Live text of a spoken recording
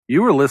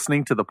You are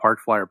listening to the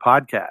Park Flyer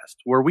Podcast,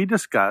 where we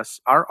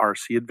discuss our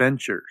RC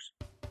adventures.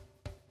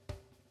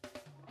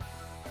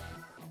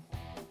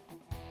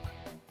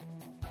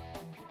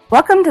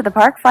 Welcome to the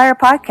Park Flyer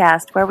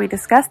Podcast, where we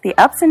discuss the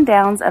ups and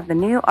downs of the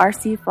new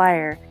RC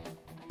Flyer.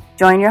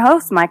 Join your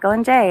hosts, Michael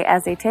and Jay,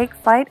 as they take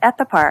flight at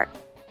the park.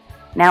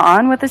 Now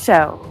on with the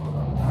show.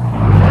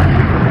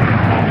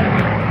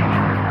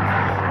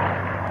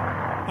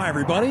 Hi,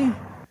 everybody.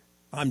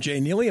 I'm Jay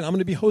Neely, and I'm going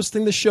to be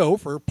hosting the show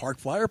for Park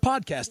Flyer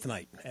Podcast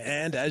tonight.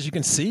 And as you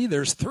can see,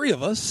 there's three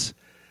of us,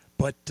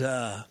 but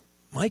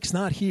Mike's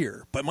not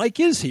here. But Mike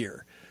is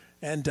here,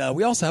 and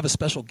we also have a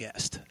special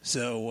guest.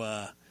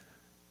 So,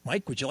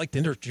 Mike, would you like to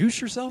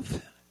introduce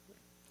yourself?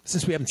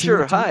 Since we haven't seen you.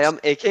 Sure. Hi, I'm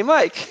AK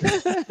Mike.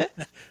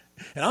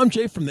 And I'm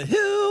Jay from the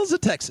hills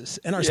of Texas.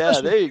 And our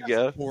special there you guest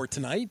go. for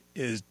tonight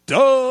is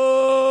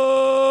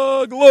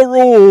Doug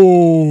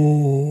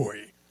Leroy.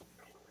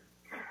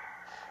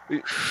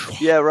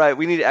 Yeah, right.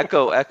 We need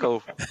echo.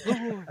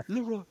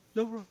 Leroy.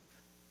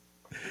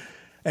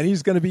 And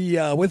he's going to be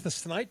with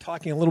us tonight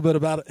talking a little bit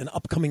about an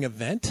upcoming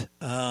event.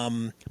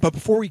 But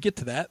before we get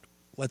to that,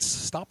 let's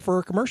stop for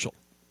a commercial.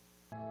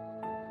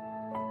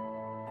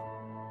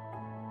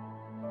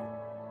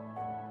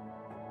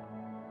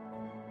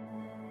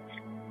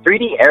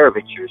 "3D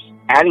Aeroventures,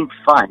 adding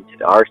fun to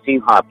the RC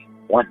hobby,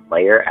 one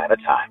layer at a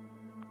time."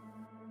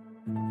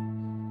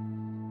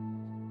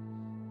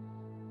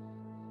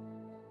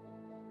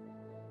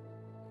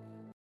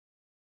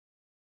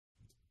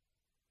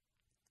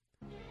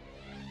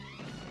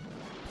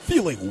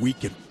 Feeling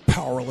weak and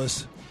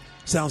powerless?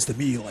 Sounds to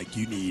me like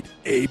you need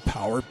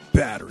A-Power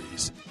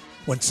batteries.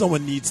 When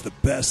someone needs the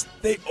best,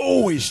 they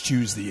always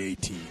choose the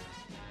A-Team.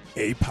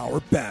 A-Power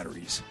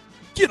batteries.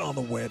 Get on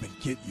the web and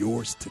get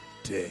yours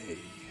today.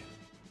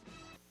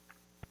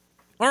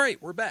 All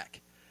right, we're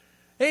back.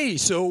 Hey,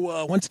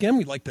 so once again,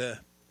 we'd like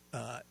to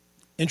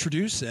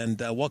introduce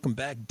and welcome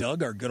back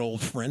Doug, our good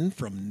old friend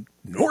from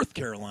North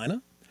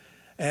Carolina.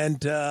 And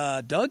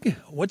Doug,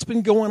 what's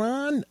been going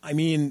on? I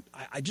mean,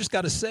 I just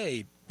got to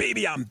say,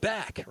 baby, I'm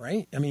back,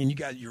 right? I mean,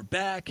 you're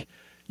back.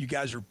 You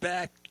guys are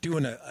back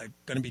doing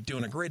going to be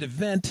doing a great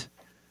event.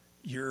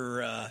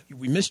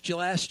 We missed you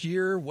last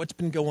year. What's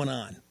been going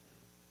on?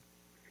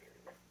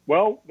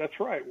 Well, that's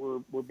right.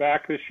 We're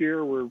back this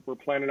year. We're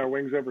planning our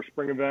Wings Over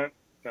Spring event,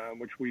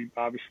 which we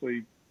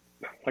obviously,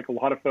 like a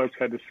lot of folks,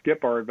 had to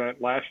skip our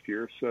event last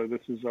year. So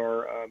this is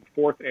our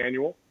fourth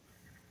annual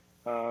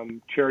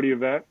charity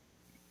event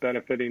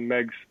benefiting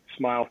Meg's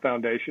Smile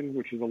Foundation,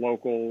 which is a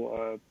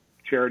local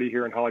charity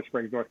here in Holly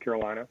Springs, North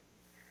Carolina.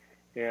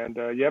 And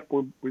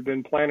we've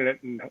been planning it,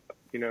 and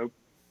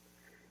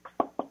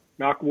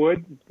knock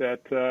wood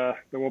that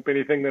there won't be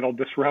anything that'll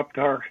disrupt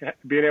our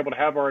being able to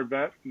have our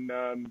event.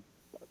 And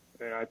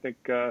I think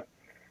I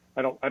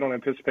don't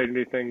anticipate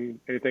anything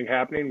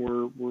happening.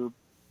 We're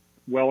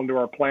well into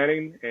our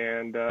planning,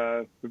 and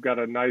we've got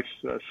a nice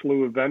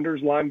slew of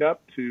vendors lined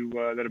up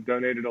that have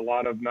donated a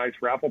lot of nice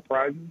raffle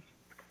prizes.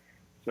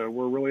 So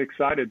we're really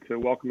excited to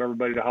welcome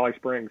everybody to Holly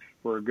Springs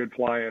for a good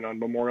fly-in on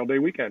Memorial Day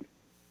weekend.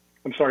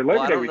 I'm sorry,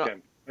 Labor Day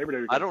weekend.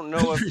 I don't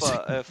know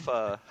if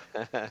I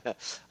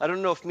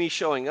don't know if me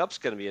showing up's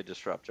going to be a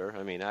disruptor.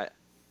 I mean, I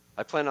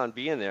plan on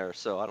being there,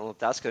 so I don't know if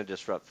that's going to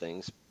disrupt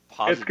things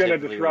positively. It's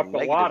going to disrupt a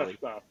lot of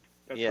stuff.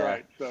 That's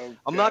right. So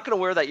I'm not going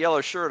to wear that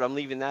yellow shirt. I'm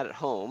leaving that at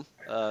home.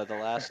 The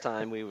last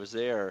time we was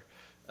there,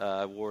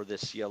 I wore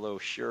this yellow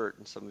shirt,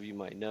 and some of you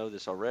might know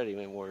this already.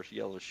 I wore this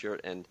yellow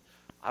shirt, and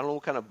I don't know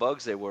what kind of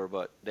bugs they were,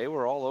 but they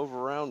were all over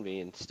around me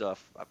and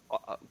stuff.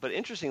 But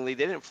interestingly,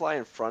 they didn't fly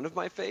in front of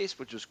my face,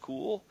 which was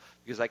cool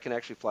because I can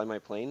actually fly my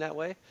plane that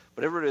way.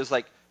 But everybody was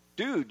like,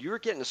 "Dude, you were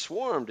getting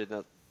swarmed," and I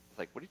was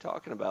like, "What are you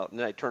talking about?" And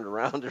then I turned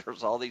around, and there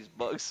was all these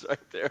bugs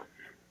right there.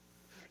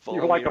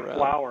 You're like a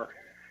flower.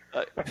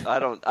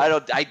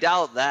 I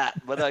doubt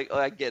that, but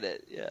I get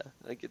it. Yeah,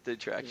 I get the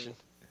attraction.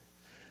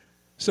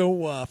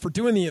 So for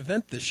doing the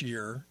event this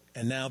year,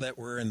 and now that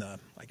we're in I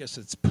guess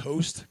it's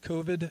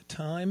post-COVID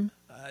time,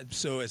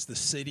 so has the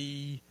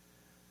city,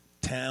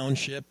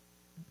 township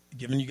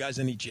given you guys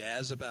any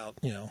jazz about,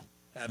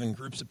 having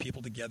groups of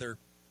people together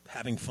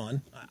having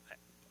fun?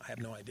 I have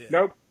no idea.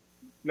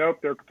 Nope.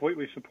 They're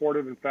completely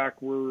supportive. In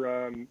fact,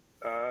 we're it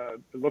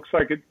looks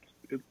like it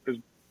as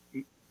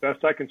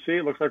best I can see,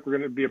 it looks like we're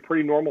going to be a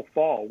pretty normal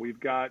fall. We've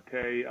got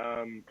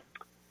the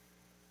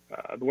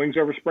Wings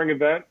Over Spring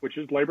event, which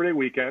is Labor Day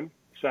weekend,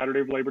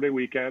 Saturday of Labor Day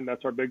weekend.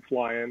 That's our big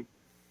fly-in.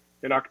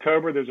 In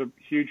October, there's a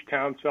huge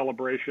town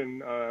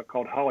celebration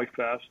called Holly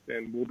Fest,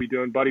 and we'll be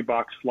doing Buddy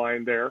Box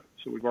flying there.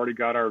 So we've already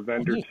got our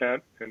vendor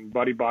tent and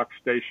Buddy Box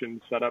station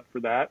set up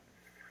for that.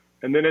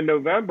 And then in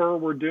November,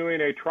 we're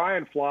doing a Try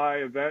and Fly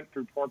event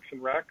through Parks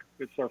and Rec.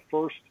 It's our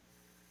first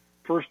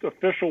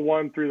official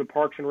one through the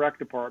Parks and Rec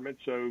department.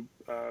 So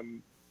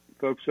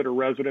folks that are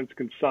residents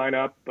can sign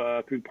up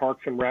through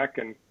Parks and Rec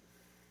and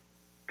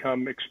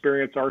come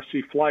experience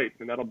RC flight,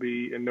 and that'll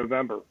be in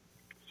November.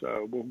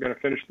 So we're going to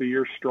finish the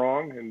year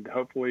strong and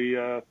hopefully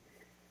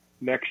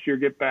next year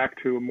get back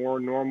to a more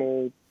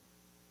normal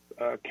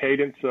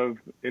cadence of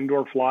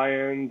indoor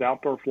fly-ins,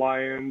 outdoor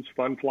fly-ins,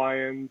 fun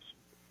fly-ins,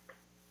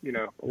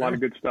 a lot of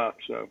good stuff.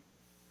 So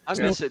I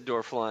miss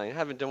indoor flying. I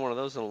haven't done one of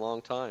those in a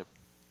long time.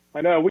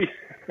 I know we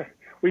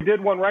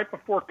did one right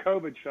before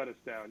COVID shut us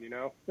down,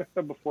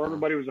 before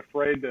everybody was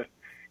afraid to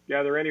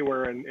gather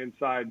anywhere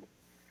inside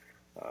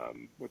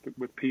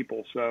with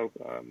people. So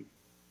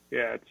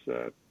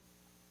it's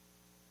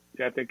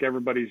I think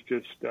everybody's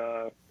just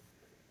kind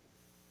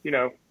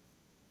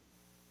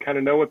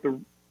of know what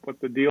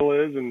the deal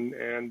is, and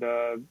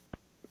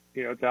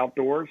it's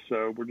outdoors,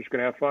 so we're just going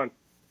to have fun.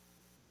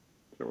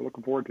 So we're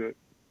looking forward to it.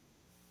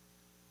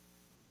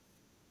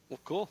 Well,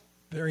 cool.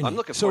 Very neat. I'm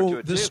looking forward to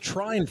it this too.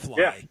 Try and Fly.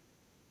 Yeah.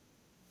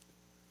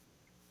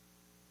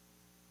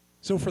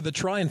 So for the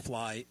Try and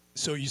Fly,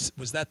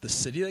 was that the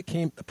city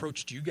that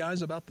approached you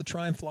guys about the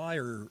Try and Fly,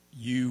 or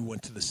you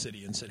went to the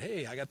city and said,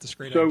 "Hey, I got this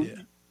great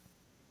idea"?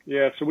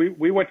 Yeah, so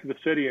we went to the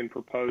city and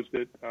proposed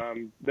it.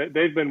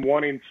 They've been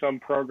wanting some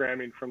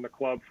programming from the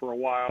club for a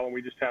while, and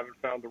we just haven't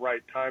found the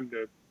right time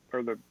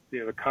or the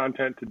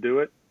content to do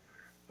it.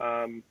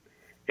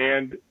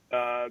 And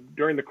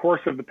during the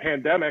course of the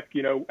pandemic,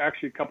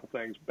 actually a couple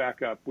things.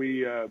 Back up,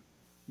 we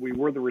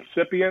were the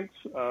recipients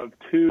of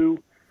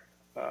two,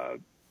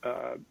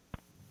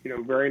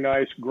 very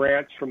nice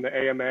grants from the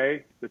AMA,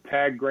 the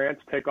TAG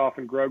grants, Take Off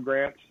and Grow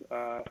grants,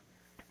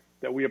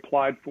 that we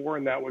applied for,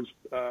 and that was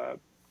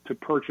to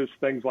purchase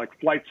things like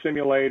flight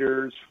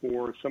simulators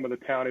for some of the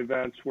town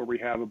events where we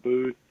have a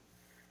booth,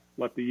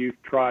 let the youth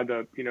try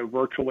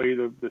virtually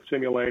the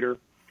simulator.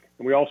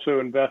 And we also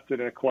invested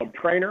in a club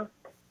trainer,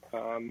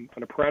 an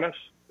apprentice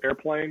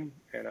airplane,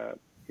 and a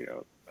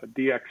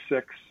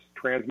DX6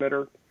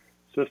 transmitter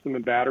system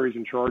and batteries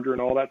and charger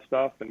and all that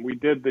stuff. And we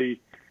did the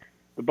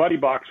buddy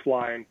box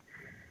flying.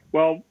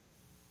 Well,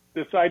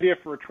 this idea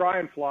for a Try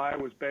and Fly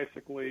was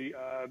basically,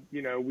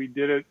 we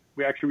did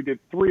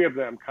 3 of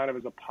them kind of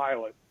as a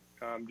pilot.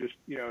 Just,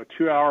 a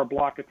 2-hour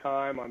block of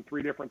time on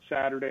 3 different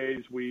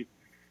Saturdays. We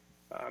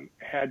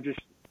had just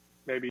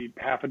maybe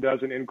half a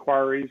dozen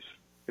inquiries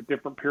at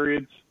different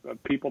periods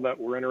of people that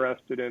were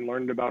interested in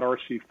learning about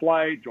RC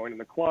flight, joining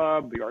the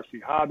club, the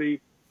RC hobby.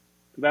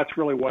 So that's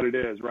really what it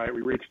is, right?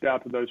 We reached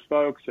out to those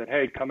folks, said,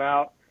 hey, come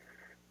out.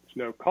 It's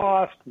no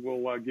cost.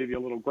 We'll give you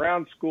a little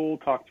ground school,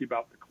 talk to you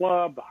about the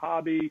club, the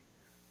hobby,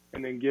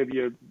 and then give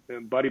you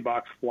buddy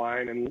box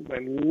flying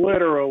and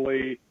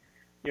literally,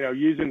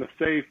 using the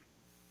safe,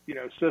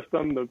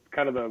 system, the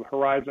kind of the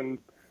Horizon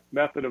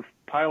method of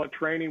pilot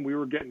training, we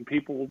were getting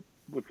people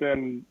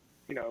within,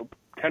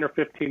 10 or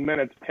 15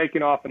 minutes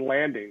taking off and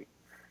landing,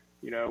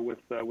 with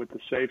the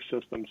safe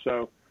system.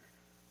 So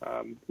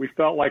we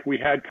felt like we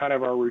had kind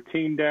of our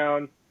routine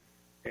down,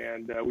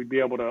 and we'd be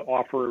able to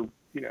offer,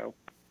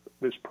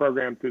 this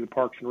program through the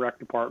Parks and Rec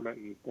department,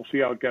 and we'll see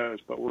how it goes.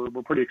 But we're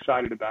pretty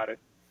excited about it.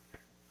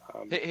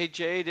 Hey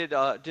Jay, did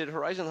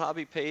Horizon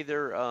Hobby pay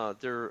their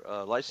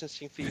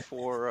licensing fee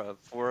for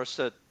us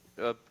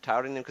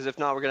touting them? Because if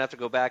not, we're gonna have to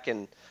go back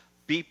and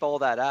beep all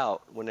that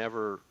out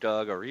whenever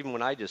Doug, or even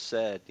when I just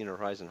said,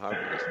 Horizon Hobby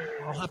is.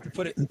 I'll have to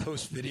put it in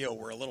post video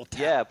where a little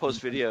tap. Yeah, post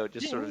video,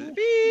 just sort of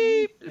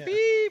beep,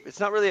 beep. It's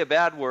not really a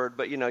bad word,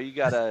 but you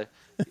gotta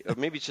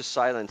maybe it's just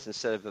silence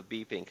instead of a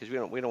beeping, because we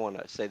don't want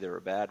to say they're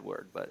a bad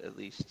word, but at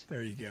least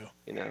there you go.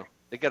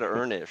 They got to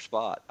earn their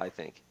spot, I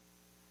think.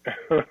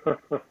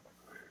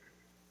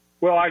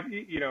 Well, I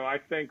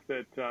think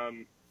that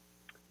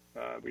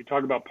we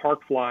talk about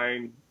park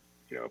flying.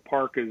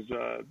 Park is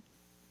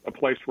a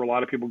place where a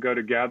lot of people go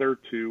together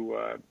to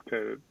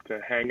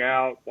hang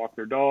out, walk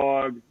their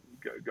dog,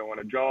 go on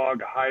a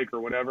jog, a hike,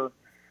 or whatever.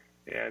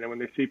 And then when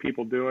they see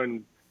people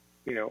doing,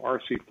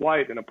 RC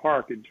flight in a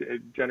park,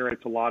 it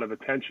generates a lot of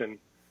attention.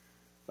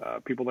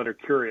 People that are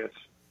curious,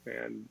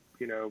 and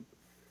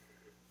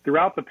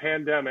throughout the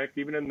pandemic,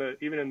 even in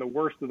the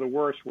worst of the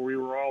worst, where we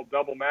were all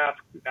double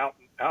masked out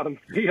in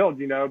the field,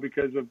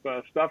 because of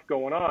stuff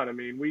going on. I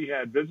mean, we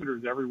had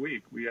visitors every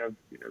week. We have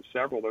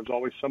several. There's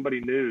always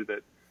somebody new that,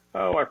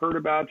 oh, I heard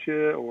about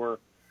you, or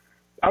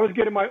I was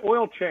getting my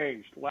oil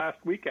changed last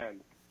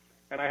weekend,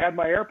 and I had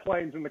my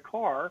airplanes in the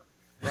car,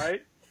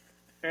 right?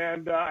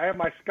 And I had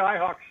my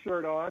Skyhawk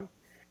shirt on,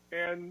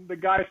 and the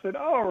guy said,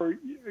 "Oh, are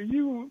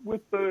you with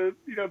the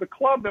the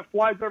club that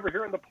flies over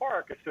here in the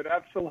park?" I said,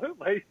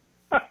 "Absolutely."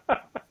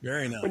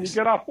 Very nice. When you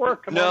get off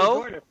work, come on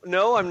and join us.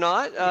 No, I'm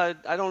not.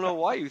 I don't know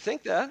why you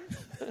think that.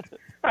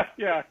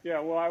 Yeah.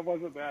 Well, I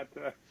wasn't that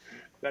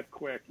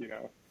quick,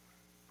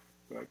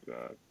 But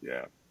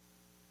yeah.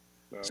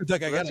 So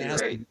Doug, I got to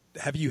ask, great.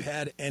 have you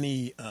had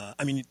any?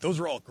 I mean, those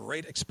are all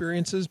great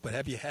experiences, but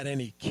have you had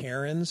any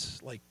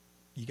Karens? Like,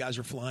 you guys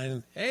are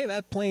flying, hey,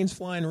 that plane's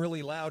flying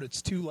really loud.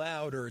 It's too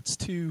loud, or it's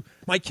too.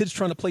 My kid's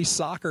trying to play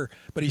soccer,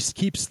 but he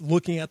keeps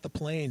looking at the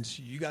planes.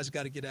 You guys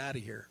got to get out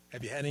of here.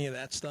 Have you had any of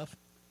that stuff,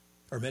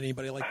 or met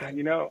anybody like that?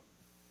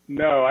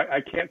 No,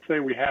 I can't say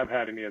we have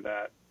had any of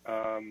that.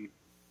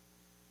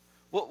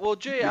 Well,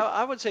 Jay,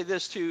 I would say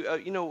this too.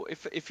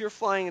 If you're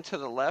flying to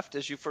the left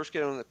as you first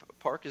get on the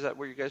park, is that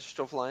where you guys are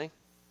still flying?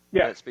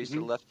 Yeah. That space to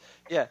the left.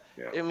 Yeah.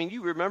 I mean,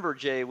 you remember,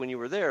 Jay, when you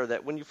were there,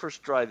 that when you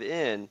first drive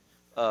in,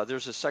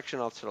 there's a section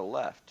off to the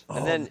left. Oh,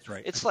 and then that's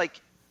right. It's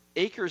like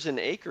acres and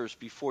acres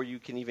before you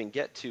can even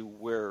get to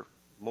where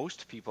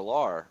most people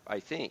are, I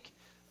think.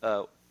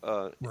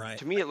 Right.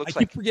 To me, it looks I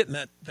keep forgetting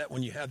that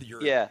when you have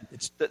your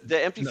it's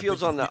the empty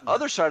fields on the field.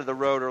 other side of the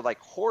road are like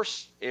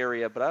horse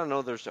area, but I don't know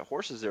if there's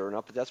horses there or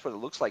not. But that's what it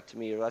looks like to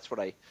me, or that's what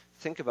I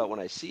think about when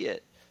I see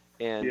it.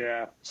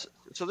 And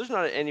so there's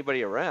not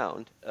anybody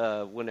around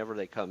whenever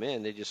they come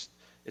in. It's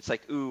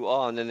like ooh,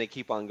 ah, and then they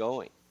keep on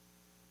going.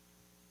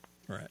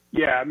 Right.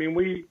 Yeah, I mean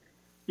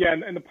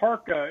and the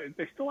park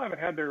they still haven't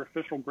had their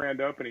official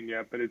grand opening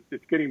yet, but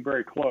it's getting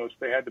very close.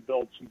 They had to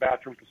build some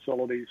bathroom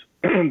facilities;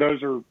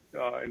 those are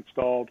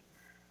installed.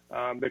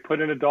 They put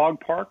in a dog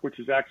park, which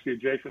is actually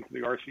adjacent to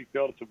the RC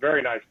field. It's a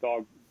very nice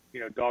dog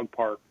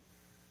park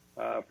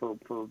for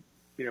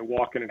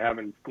walking and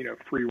having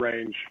free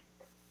range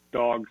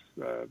dogs,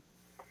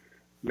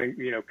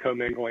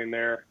 commingling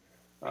there.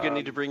 You're gonna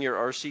need to bring your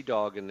RC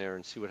dog in there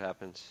and see what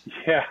happens.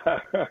 Yeah.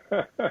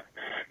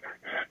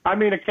 I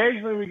mean,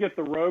 occasionally we get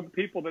the rogue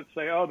people that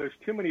say, "Oh, there's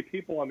too many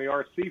people on the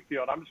RC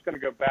field. I'm just going to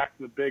go back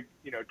to the big,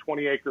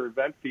 20-acre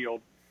event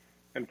field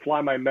and fly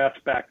my mess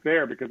back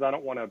there because I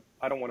don't want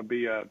to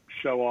be a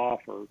show off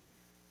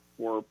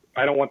or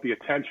I don't want the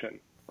attention,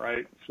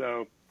 right?"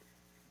 So,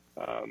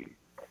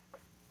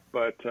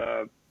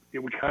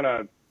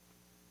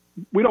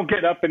 we don't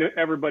get up in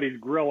everybody's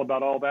grill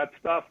about all that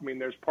stuff. I mean,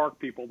 there's park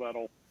people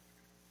that'll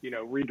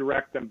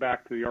redirect them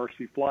back to the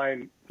RC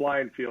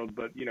flying field.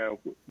 But,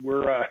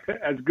 we're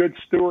as good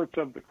stewards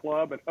of the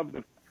club and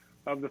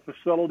of the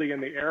facility in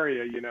the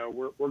area,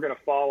 we're going to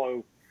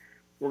follow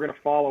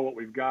what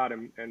we've got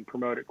and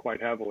promote it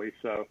quite heavily.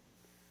 So,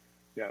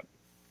 yeah.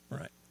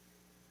 Right.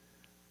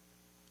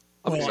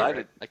 I'm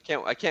excited. I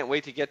can't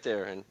wait to get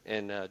there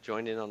and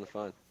join in on the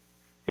fun.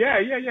 Yeah.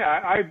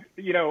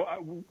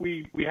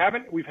 We've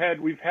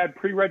had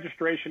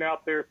pre-registration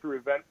out there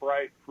through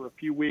Eventbrite for a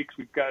few weeks.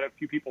 We've got a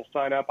few people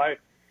sign up.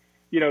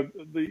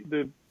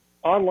 The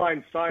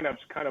online signups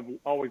kind of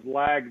always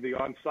lag the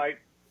on-site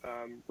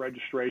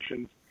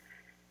registrations,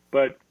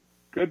 but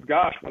good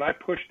gosh, when I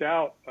pushed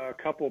out a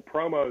couple of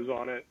promos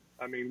on it,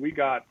 I mean, we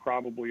got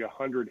probably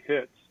 100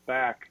 hits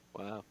back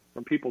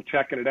from people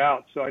checking it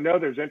out. So I know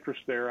there's interest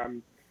there.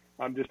 I'm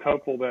just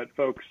hopeful that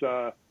folks,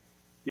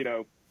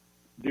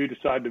 do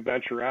decide to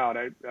venture out.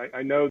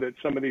 I know that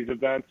some of these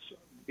events,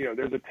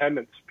 there's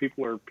attendance.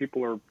 People are,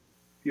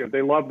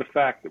 they love the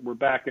fact that we're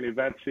back in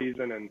event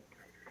season and,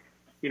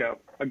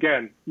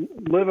 again,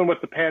 living with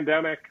the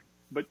pandemic,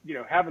 but,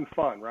 having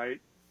fun, right?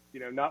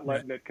 Not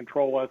letting it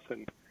control us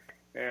and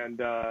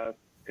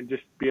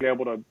just being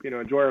able to,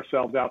 enjoy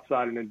ourselves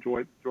outside and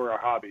enjoy our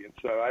hobby. And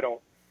so I don't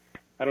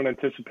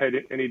anticipate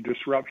any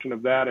disruption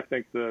of that. I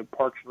think the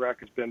Parks and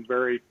Rec has been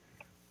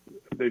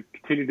they've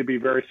continued to be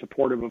very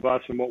supportive of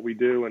us and what we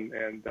do, and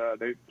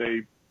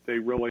they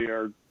really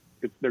are.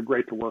 They're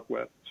great to work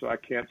with. So I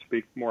can't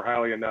speak more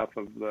highly enough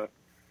of the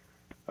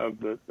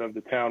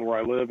town where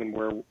I live and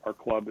where our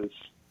club is.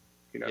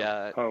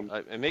 Home.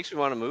 It makes me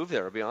want to move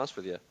there. I'll be honest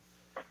with you.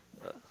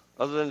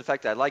 Other than the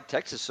fact that I like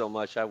Texas so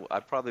much, I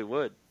probably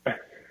would.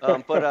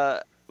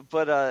 But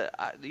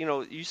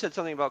you said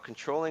something about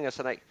controlling us,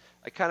 and I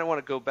kind of want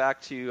to go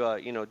back to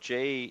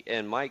Jay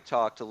and Mike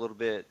talked a little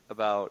bit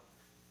about.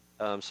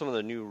 Some of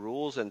the new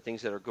rules and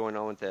things that are going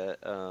on with the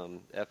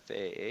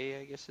FAA,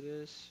 I guess it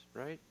is,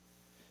 right?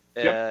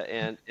 Yep.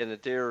 And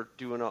that they're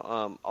doing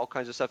all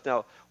kinds of stuff.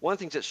 Now, one of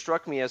the things that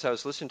struck me as I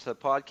was listening to the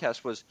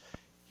podcast was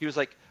he was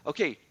like,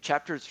 okay,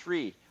 chapter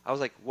 3. I was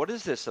like, what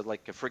is this,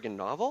 like a friggin'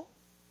 novel?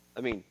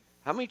 I mean,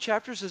 how many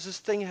chapters does this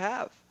thing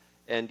have?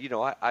 And,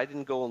 I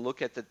didn't go and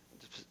look at the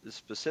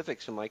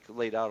specifics, and Mike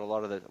laid out a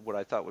lot of what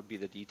I thought would be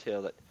the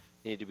detail that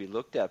needed to be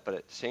looked at. But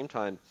at the same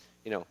time,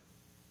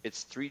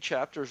 it's 3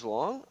 chapters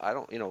long. I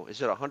don't,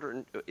 is it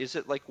 100? Is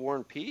it like War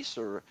and Peace,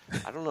 or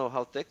I don't know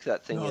how thick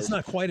that thing is. No, it's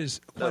not quite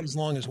as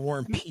long as War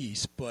and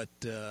Peace, but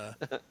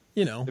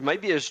it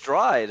might be as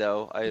dry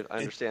though. I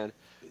understand.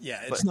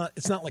 It's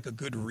not like a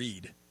good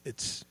read.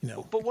 It's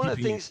But one of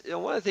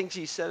the things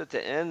he said at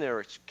the end there,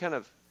 it kind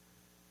of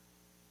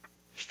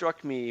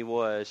struck me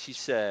was he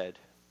said,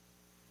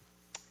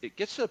 it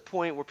gets to the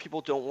point where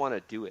people don't want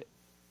to do it,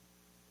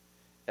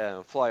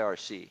 fly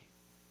RC,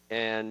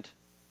 and.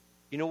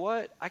 You know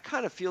what? I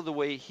kind of feel the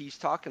way he's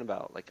talking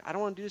about. Like, I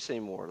don't want to do this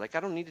anymore. Like,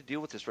 I don't need to deal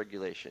with this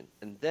regulation.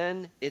 And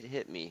then it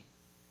hit me.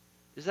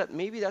 Is that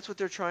maybe that's what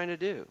they're trying to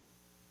do?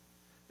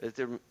 That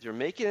they're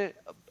making it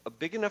a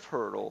big enough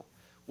hurdle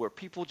where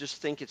people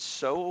just think it's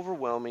so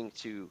overwhelming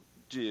to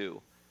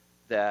do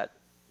that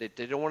they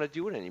don't want to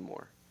do it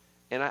anymore.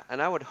 And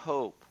I would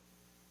hope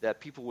that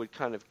people would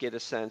kind of get a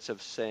sense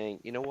of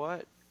saying, you know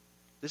what?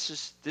 This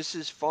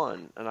is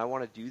fun, and I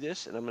want to do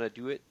this, and I'm going to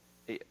do it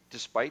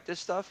despite this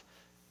stuff.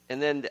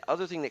 And then the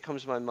other thing that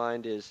comes to my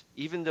mind is,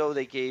 even though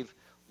they gave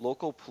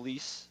local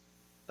police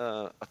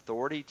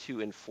authority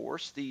to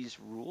enforce these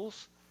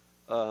rules,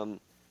 I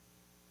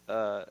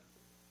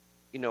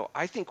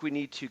think we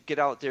need to get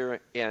out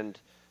there and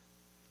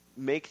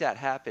make that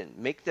happen.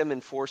 Make them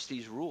enforce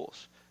these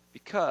rules.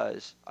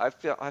 because I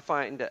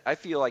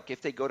feel like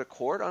if they go to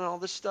court on all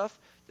this stuff,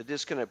 they're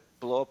just going to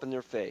blow up in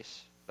their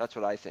face. That's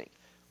what I think.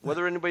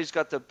 Whether anybody's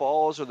got the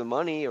balls or the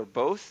money or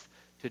both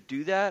to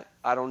do that,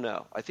 I don't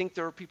know. I think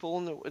there are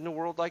people in the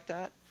world like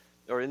that,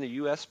 or in the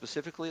U.S.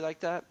 specifically like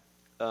that.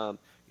 I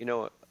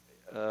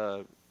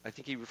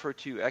think he referred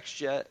to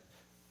XJet,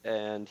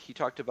 and he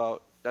talked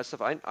about that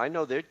stuff. I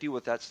know they deal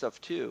with that stuff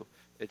too.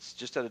 It's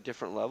just at a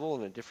different level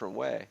and a different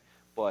way.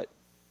 But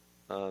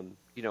I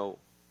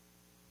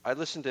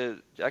listened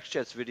to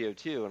XJet's video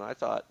too, and I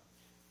thought,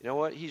 you know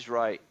what, he's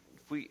right.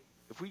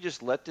 If we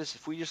just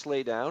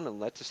lay down and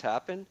let this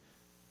happen,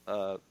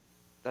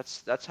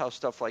 that's how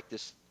stuff like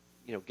this,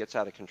 gets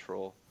out of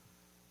control.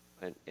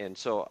 And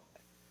so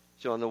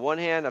on the one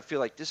hand, I feel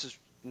like this is,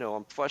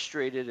 I'm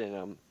frustrated and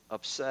I'm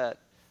upset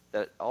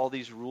that all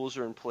these rules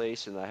are in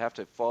place and I have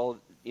to follow,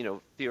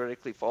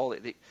 theoretically follow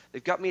it.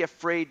 They've got me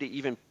afraid to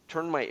even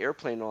turn my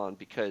airplane on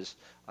because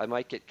I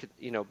might get,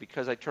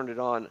 because I turned it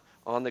on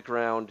the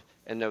ground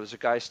and there was a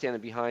guy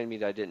standing behind me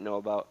that I didn't know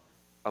about.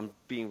 I'm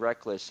being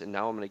reckless and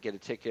now I'm going to get a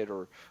ticket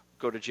or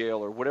go to jail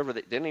or whatever.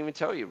 They didn't even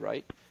tell you,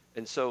 right?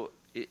 And so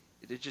it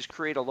just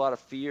create a lot of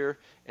fear.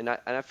 And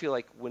I feel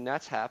like when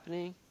that's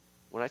happening,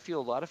 when I feel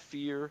a lot of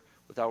fear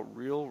without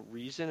real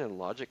reason and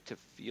logic to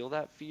feel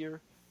that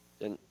fear,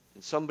 then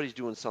somebody's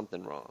doing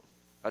something wrong.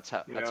 That's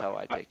how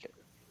I take it.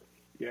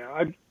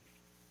 Yeah,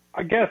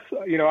 I guess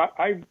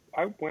I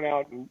went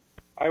out and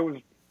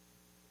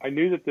I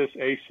knew that this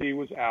AC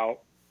was out.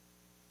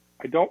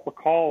 I don't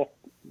recall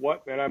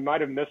and I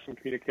might have missed some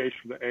communication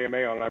with the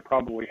AMA on it. I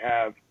probably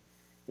have,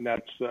 and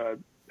that's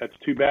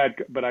too bad.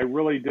 But I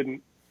really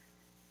didn't.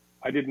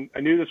 I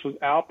knew this was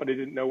out, but I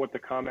didn't know what the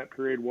comment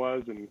period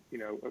was, and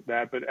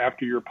that. But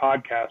after your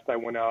podcast, I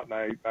went out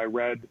and I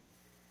read,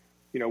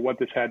 what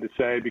this had to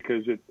say,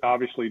 because it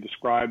obviously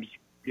describes,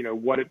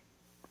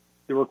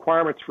 the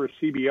requirements for a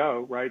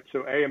CBO, right?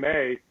 So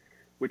AMA,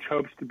 which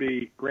hopes to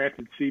be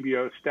granted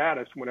CBO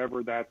status whenever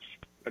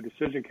a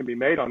decision can be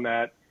made on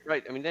that.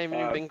 Right. I mean, they haven't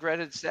even been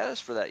granted status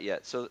for that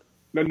yet. So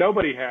no,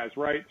 nobody has,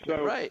 right?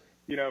 So right.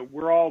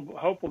 We're all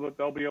hopeful that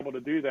they'll be able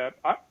to do that.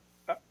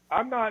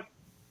 I'm not.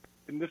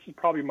 And this is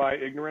probably my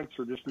ignorance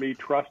or just me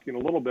trusting a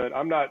little bit.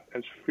 I'm not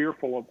as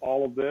fearful of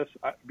all of this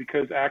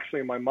because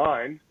actually in my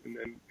mind,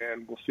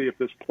 and we'll see if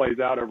this plays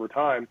out over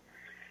time,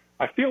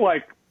 I feel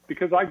like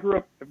because I've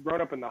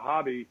grown up in the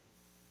hobby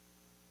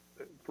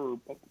for,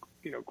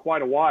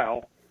 quite a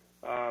while,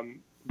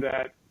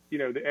 that,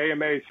 the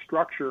AMA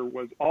structure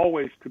was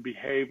always to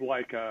behave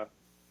like a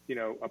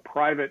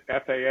private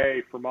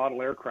FAA for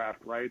model aircraft,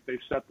 right? They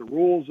set the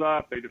rules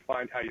up, they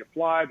defined how you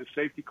fly, the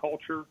safety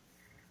culture.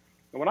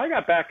 And when I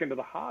got back into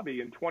the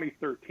hobby in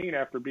 2013,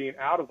 after being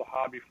out of the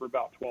hobby for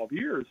about 12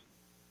 years,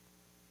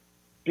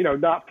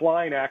 not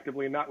flying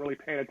actively and not really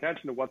paying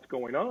attention to what's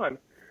going on,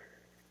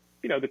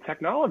 the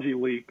technology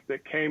leak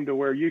that came to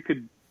where you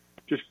could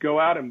just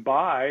go out and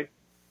buy,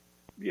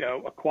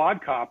 a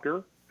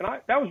quadcopter. And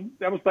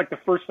that was like the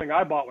first thing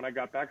I bought when I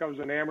got back. I was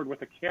enamored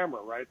with a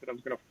camera, right? That I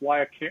was going to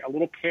fly a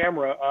little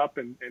camera up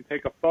and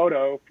take a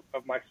photo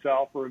of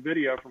myself or a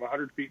video from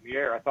 100 feet in the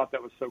air. I thought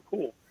that was so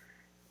cool.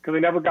 Because I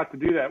never got to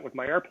do that with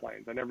my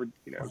airplanes. I never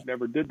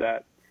did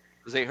that.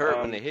 Because they hurt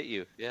when they hit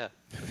you, yeah.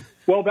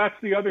 Well, that's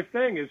the other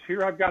thing is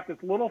here I've got this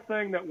little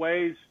thing that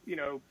weighs,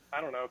 I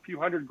don't know, a few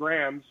hundred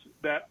grams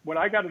that when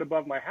I got it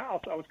above my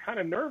house, I was kind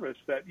of nervous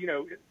that,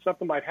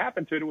 something might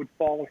happen to it. It would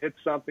fall and hit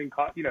something,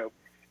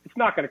 it's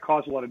not going to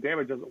cause a lot of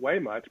damage. It doesn't weigh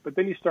much. But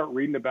then you start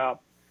reading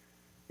about,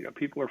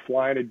 people are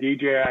flying a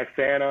DJI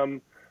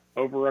Phantom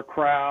over a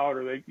crowd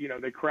or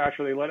they crash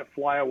or they let it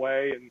fly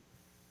away and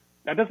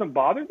that doesn't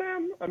bother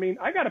them. I mean,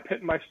 I got a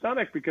pit in my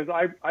stomach because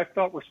I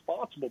felt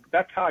responsible, but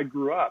that's how I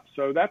grew up.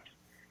 So that's,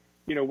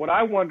 what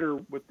I wonder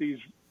with these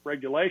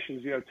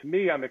regulations, to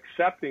me, I'm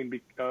accepting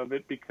of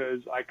it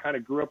because I kind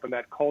of grew up in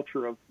that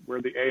culture of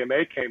where the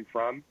AMA came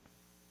from,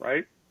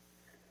 right?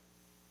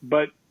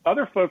 But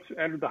other folks that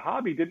entered the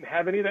hobby didn't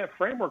have any of that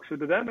framework. So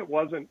to them, it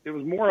was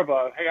more of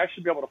a, hey, I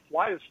should be able to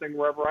fly this thing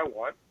wherever I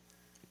want.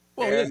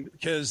 Well,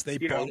 because they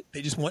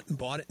just went and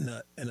bought it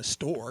in a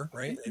store,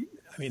 right?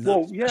 I mean,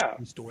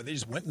 a store. They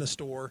just went in the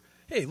store.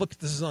 Hey, look,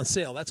 this is on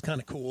sale. That's kind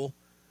of cool.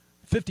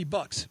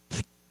 $50,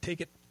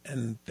 take it,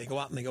 and they go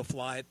out and they go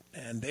fly it,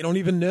 and they don't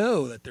even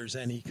know that there's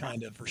any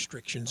kind of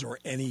restrictions or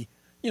any,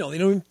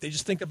 they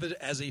just think of it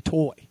as a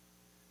toy,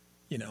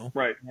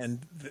 right? And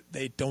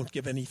they don't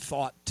give any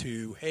thought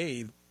to,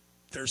 hey,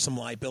 there's some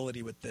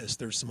liability with this.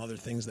 There's some other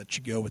things that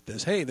should go with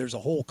this. Hey, there's a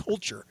whole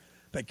culture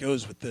that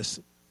goes with this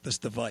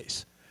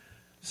device.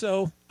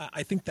 So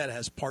I think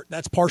that's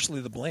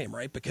partially the blame,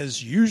 right?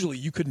 Because usually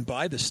you couldn't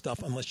buy this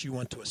stuff unless you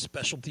went to a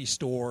specialty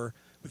store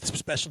with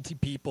specialty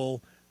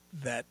people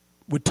that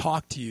would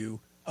talk to you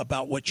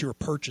about what you were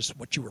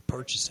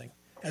purchasing,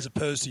 as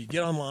opposed to you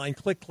get online,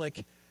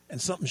 click, and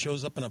something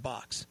shows up in a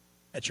box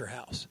at your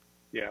house.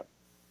 Yeah.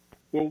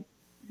 Well,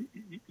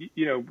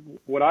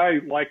 what I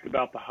liked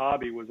about the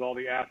hobby was all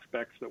the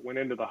aspects that went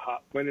into the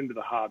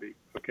hobby.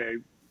 Okay,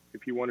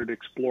 if you wanted to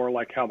explore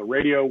like how the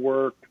radio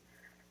worked,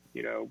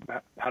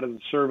 how does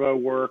the servo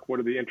work? What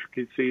are the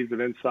intricacies of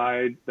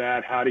inside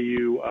that? How do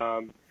you,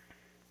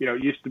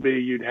 it used to be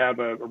you'd have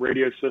a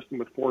radio system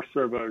with 4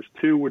 servos.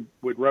 2 would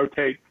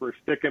rotate for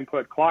stick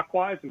input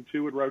clockwise and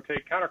 2 would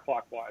rotate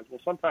counterclockwise. Well,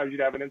 sometimes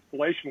you'd have an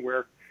installation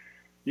where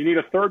you need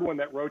a third one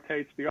that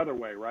rotates the other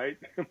way, right?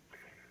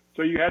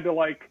 So you had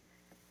to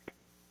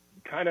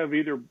kind of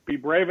either be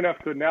brave enough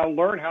to now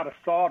learn how to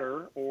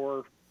solder,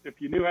 or if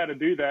you knew how to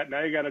do that,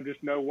 now you got to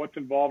just know what's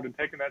involved in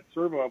taking that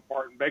servo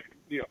apart and make.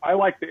 I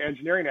like the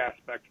engineering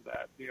aspect of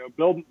that.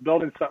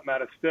 Building something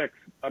out of sticks,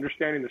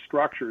 understanding the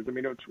structures. I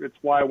mean, it's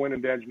why I went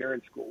into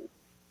engineering school.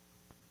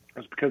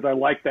 It's because I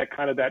like that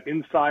kind of that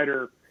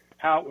insider,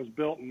 how it was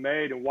built and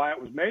made and why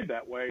it was made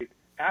that way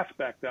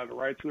aspect of it,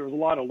 right? So there was a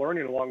lot of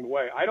learning along the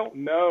way. I don't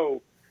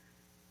know,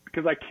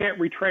 because I can't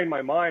retrain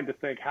my mind to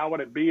think, how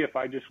would it be if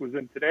I just was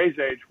in today's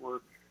age where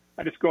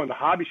I just go in the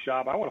hobby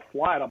shop, I want to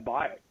fly it, I'll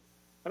buy it.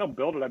 I don't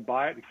build it, I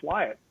buy it and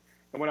fly it.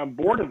 And when I'm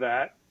bored of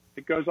that,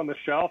 it goes on the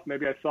shelf.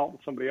 Maybe I sell it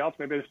to somebody else.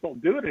 Maybe I just don't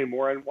do it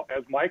anymore. And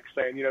as Mike's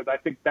saying, I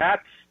think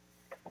that's,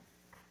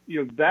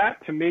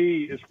 that to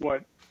me is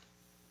what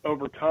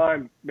over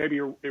time maybe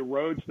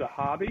erodes the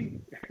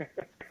hobby.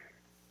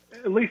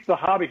 At least the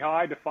hobby, how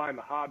I define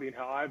the hobby and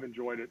how I've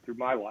enjoyed it through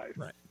my life.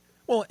 Right.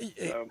 Well,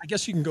 I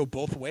guess you can go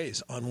both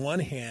ways. On one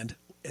hand,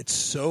 it's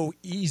so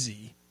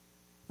easy,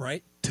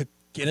 right, to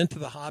get into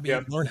the hobby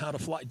and learn how to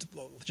fly,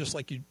 just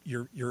like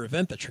your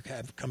event that you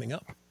have coming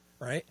up,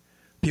 right?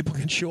 People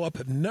can show up,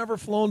 have never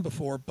flown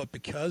before, but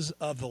because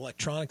of the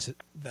electronics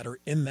that are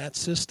in that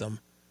system,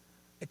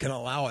 it can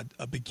allow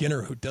a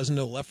beginner who doesn't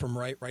know left from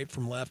right, right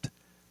from left,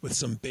 with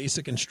some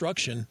basic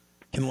instruction,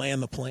 can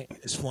land the plane,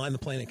 is flying the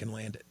plane and can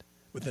land it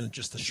within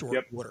just a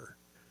short order.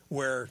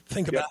 Where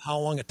think about how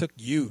long it took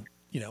you,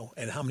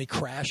 and how many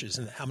crashes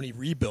and how many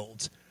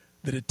rebuilds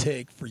did it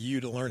take for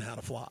you to learn how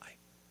to fly.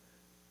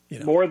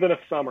 More than a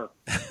summer.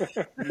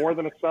 More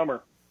than a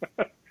summer.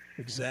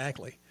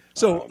 Exactly.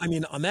 So,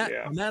 on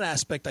that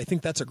aspect, I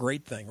think that's a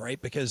great thing, right?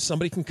 Because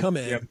somebody can come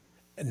in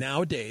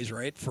nowadays,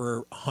 right,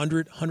 for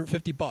 $100,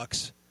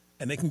 $150,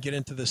 and they can get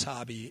into this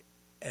hobby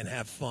and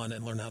have fun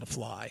and learn how to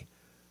fly,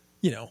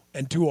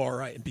 and do all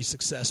right and be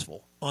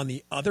successful. On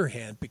the other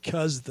hand,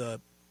 because the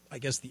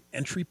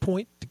entry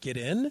point to get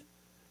in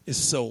is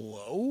so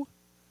low,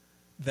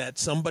 that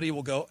somebody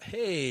will go,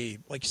 hey,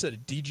 like you said, a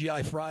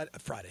DJI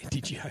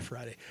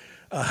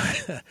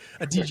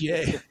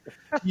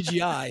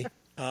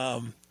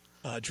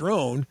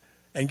drone,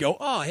 and go,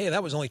 oh, hey,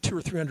 that was only $200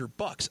 or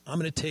 $300. I'm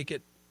going to take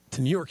it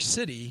to New York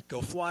City,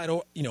 go fly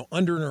it,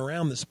 under and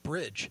around this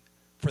bridge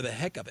for the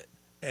heck of it,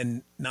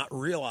 and not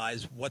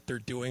realize what they're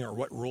doing or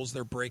what rules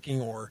they're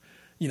breaking, or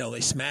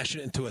they smash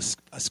it into a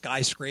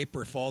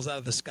skyscraper, it falls out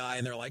of the sky,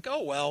 and they're like,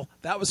 oh well,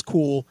 that was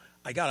cool.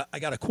 I got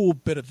a cool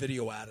bit of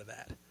video out of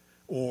that.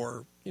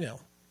 Or,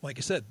 like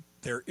I said,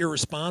 they're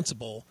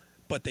irresponsible,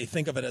 but they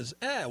think of it as,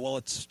 well,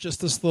 it's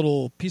just this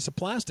little piece of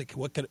plastic.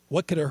 What could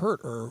it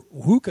hurt, or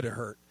who could it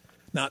hurt?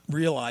 Not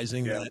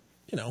realizing that,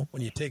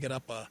 when you take it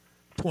up a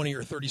 20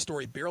 or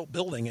 30-story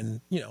building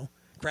and,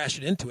 crash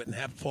it into it and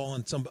have it fall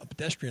on a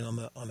pedestrian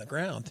on the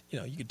ground,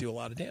 you could do a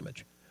lot of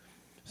damage.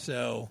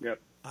 So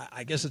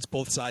I guess it's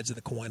both sides of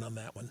the coin on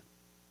that one.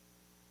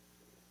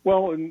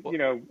 Well, and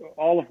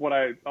all of what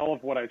I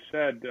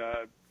said,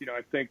 I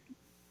think,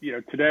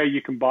 today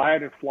you can buy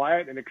it and fly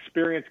it and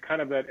experience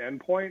kind of that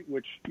endpoint,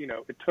 which,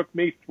 it took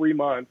me 3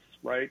 months,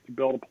 right, to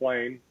build a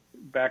plane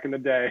back in the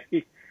day,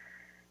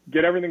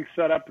 get everything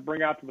set up to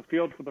bring out to the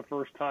field for the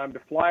first time, to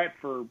fly it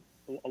for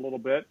a little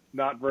bit,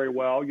 not very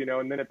well,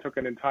 and then it took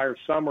an entire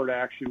summer to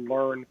actually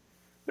learn.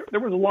 There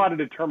was a lot of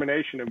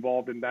determination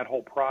involved in that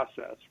whole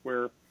process,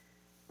 where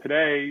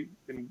today,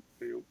 and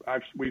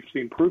we've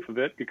seen proof of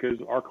it because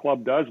our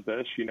club does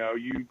this,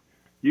 you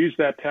use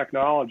that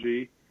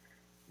technology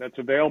that's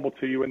available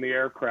to you in the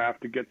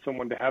aircraft to get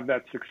someone to have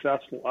that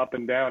successful up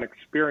and down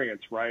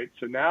experience, right?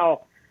 So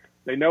now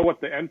they know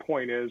what the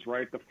endpoint is,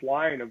 right? The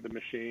flying of the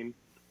machine.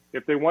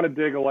 If they want to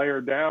dig a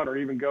layer down or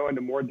even go into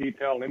more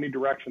detail in any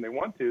direction they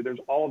want to, there's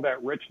all of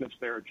that richness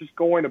there. Just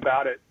going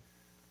about it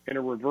in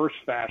a reverse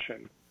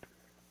fashion.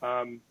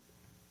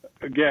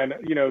 Again,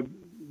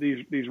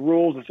 these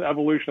rules, this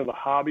evolution of the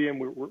hobby, and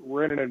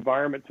we're in an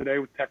environment today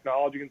with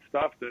technology and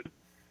stuff that,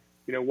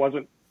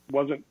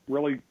 wasn't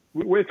really.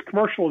 It's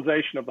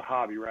commercialization of the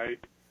hobby, right?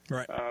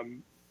 Right.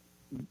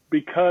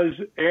 Because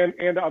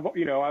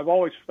I've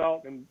always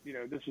felt, and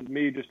this is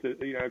me just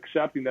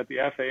accepting that the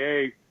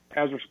FAA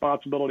has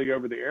responsibility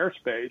over the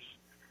airspace,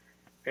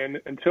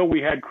 and until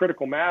we had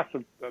critical mass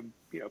of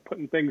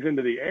putting things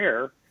into the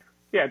air,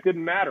 it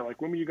didn't matter.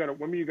 Like when were you going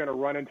to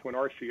run into an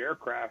RC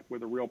aircraft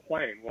with a real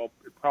plane? Well,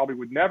 it probably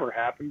would never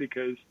happen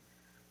because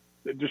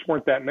there just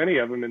weren't that many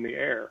of them in the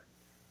air.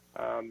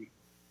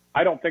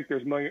 I don't think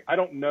I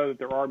don't know that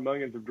there are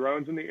millions of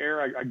drones in the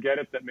air. I get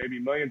it that maybe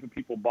millions of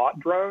people bought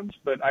drones,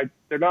 but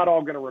they're not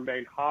all going to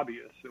remain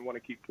hobbyists and want to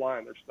keep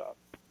flying their stuff.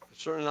 They're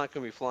certainly not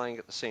going to be flying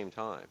at the same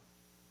time.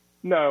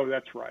 No,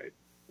 that's right.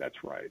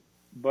 That's right.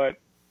 But,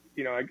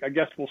 I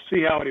guess we'll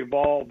see how it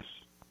evolves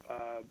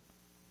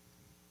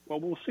Well,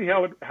 we'll see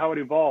how it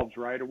evolves,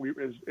 right?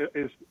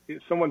 Is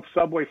someone's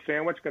Subway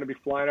sandwich going to be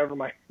flying over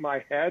my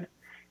head?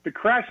 If it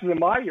crashes in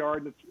my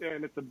yard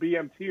and it's a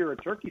BMT or a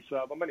turkey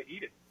sub, I'm going to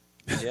eat it.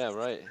 Yeah,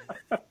 right.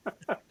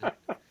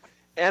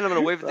 And I'm going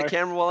to wave at the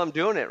camera while I'm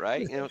doing it,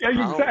 right? Yeah,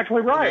 exactly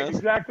right.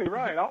 Exactly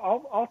right.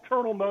 I'll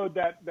turtle mode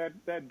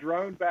that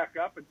drone back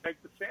up and take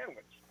the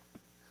sandwich.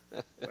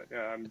 But,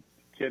 I'm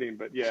kidding,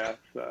 but yeah.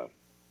 So,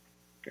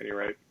 at any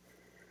rate.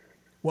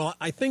 Well,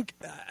 I think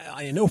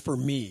I know for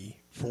me,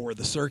 for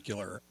the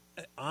circular,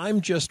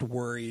 I'm just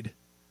worried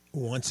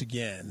once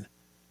again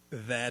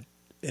that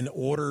in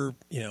order,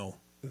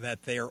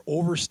 that they are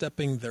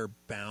overstepping their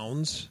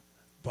bounds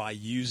by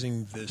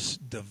using this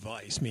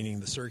device, meaning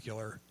the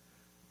circular,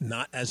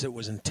 not as it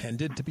was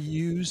intended to be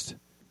used,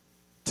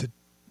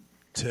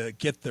 to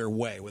get their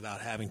way without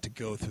having to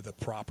go through the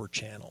proper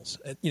channels.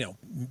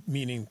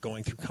 Meaning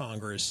going through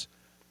Congress,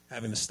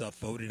 having the stuff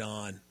voted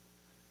on,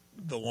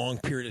 the long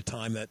period of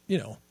time that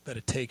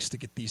it takes to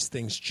get these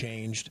things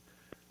changed.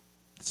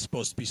 It's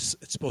supposed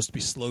to be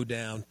slowed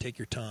down. Take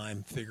your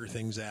time, figure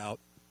things out,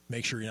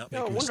 make sure you're not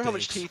making mistakes. I wonder how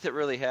much teeth it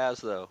really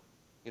has, though.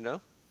 I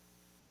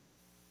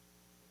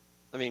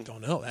mean,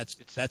 don't know.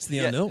 That's the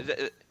unknown.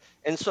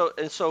 And so,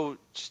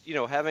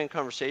 having a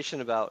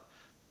conversation about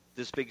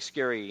this big,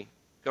 scary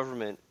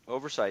government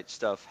oversight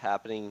stuff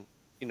happening,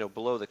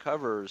 below the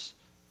covers.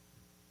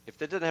 If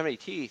that doesn't have any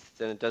teeth,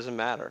 then it doesn't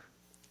matter,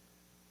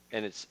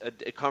 and it's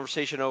a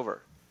conversation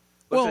over.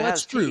 But well, if it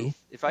that's has true.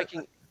 Teeth, if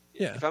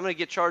I'm going to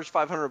get charged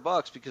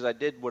 $500 because I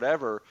did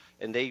whatever,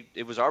 and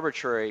it was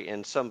arbitrary,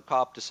 and some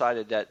cop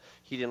decided that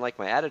he didn't like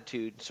my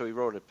attitude, so he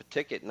wrote a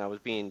ticket, and I was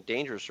being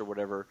dangerous or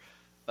whatever,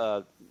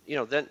 then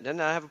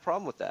I have a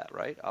problem with that,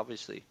 right?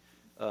 Obviously.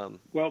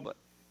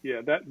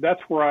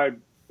 That's where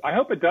I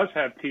hope it does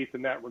have teeth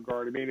in that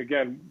regard. I mean,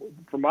 again,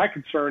 for my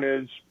concern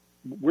is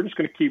we're just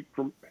going to keep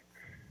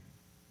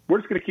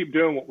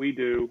doing what we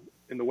do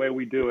in the way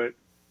we do it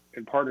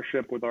in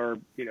partnership with our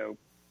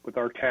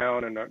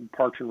town and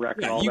Parks and Rec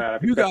and all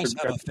that. You guys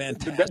have a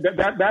fantastic.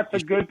 That's a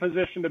good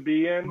position to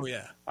be in. Oh,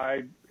 yeah.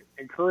 I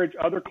encourage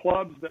other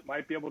clubs that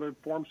might be able to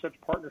form such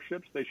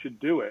partnerships. They should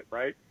do it,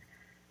 right?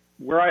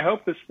 Where I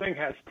hope this thing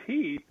has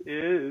teeth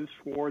is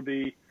for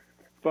the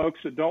folks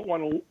that don't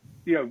want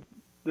to,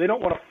 they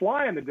don't want to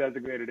fly in the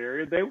designated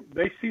area.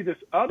 They see this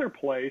other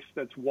place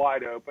that's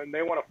wide open.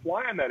 They want to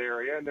fly in that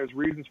area, and there's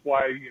reasons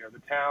why the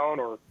town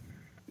or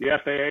the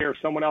FAA or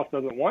someone else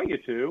doesn't want you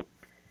to.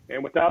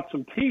 And without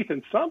some teeth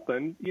and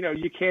something,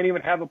 you can't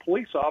even have a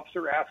police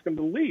officer ask them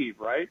to leave,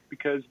 right?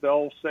 Because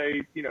they'll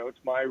say, it's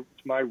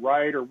my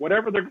right or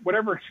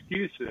whatever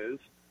excuse is,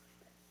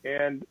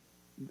 and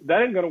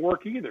that ain't going to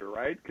work either,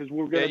 right? Because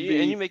we're going to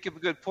be. And you make a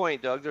good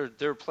point, Doug.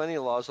 There are plenty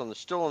of laws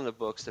still on the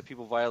books that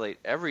people violate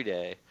every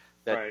day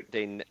that right.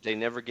 they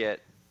never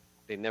get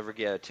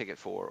a ticket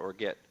for or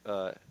get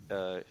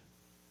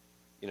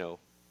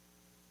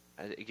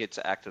it gets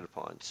acted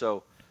upon.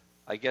 So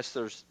I guess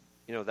there's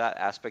that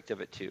aspect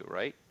of it too,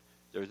 right?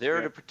 They're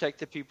there to protect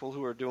the people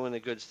who are doing the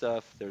good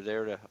stuff. They're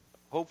there to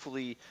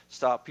hopefully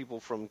stop people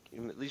from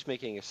at least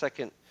making a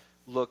second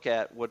look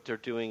at what they're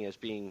doing as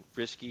being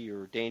risky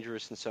or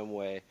dangerous in some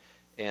way,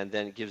 and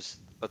then it gives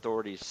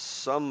authorities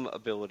some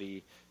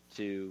ability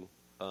to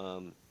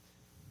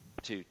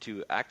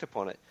act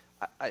upon it.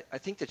 I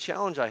think the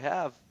challenge I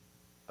have,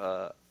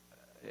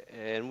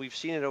 and we've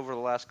seen it over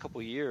the last couple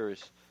of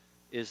years,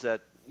 is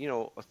that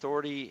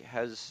authority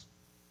has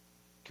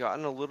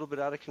gotten a little bit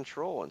out of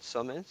control in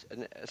some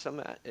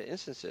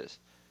instances,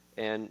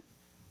 and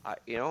I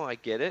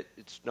get it.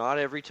 It's not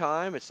every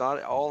time. It's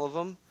not all of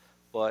them,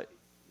 but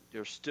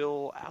they're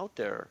still out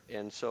there,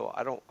 and so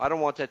I don't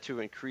want that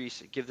to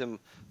increase. Give them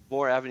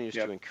more avenues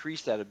to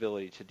increase that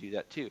ability to do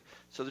that too.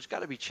 So there's got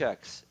to be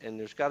checks, and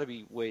there's got to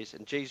be ways.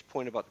 And Jay's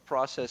point about the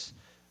process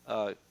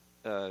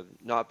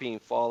not being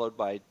followed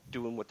by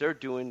doing what they're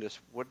doing. This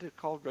what is it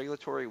called?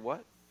 Regulatory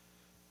what?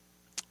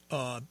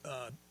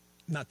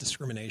 Not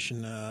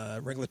discrimination.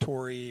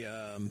 Regulatory.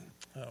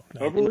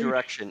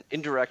 Indirection.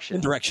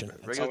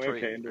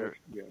 Regulatory.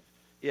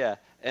 Yeah,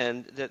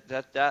 and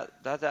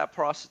that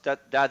process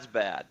that's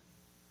bad.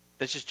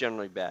 That's just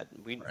generally bad.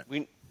 We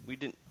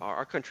didn't.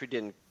 Our country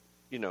didn't,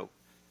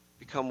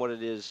 become what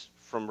it is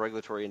from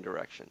regulatory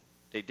indirection.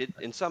 They did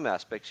in some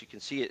aspects. You can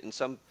see it in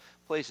some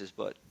places,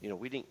 but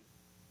we didn't.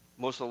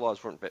 Most of the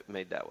laws weren't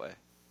made that way.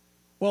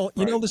 Well,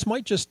 this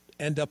might just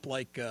end up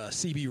like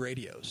CB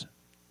radios.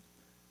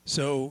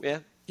 So yeah.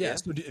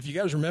 So if you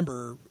guys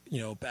remember,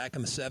 back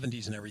in the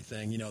 70s and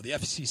everything, the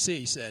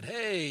FCC said,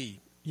 hey,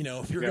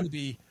 if you're going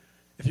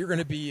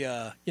to be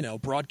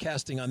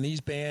broadcasting on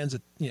these bands,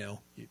 you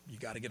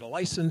got to get a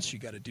license, you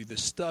got to do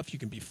this stuff, you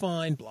can be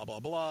fined, blah, blah,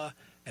 blah.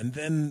 And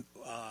then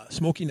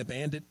Smokey and the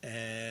Bandit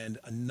and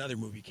another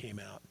movie came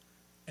out.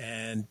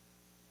 And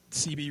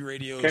CB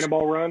radios.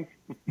 Cannonball Run?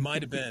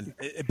 Might have been.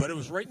 But it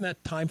was right in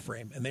that time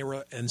frame.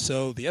 And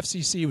so the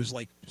FCC was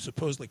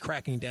supposedly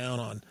cracking down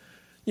on,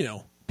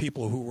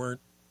 people who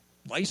weren't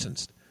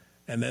licensed.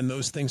 And then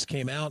those things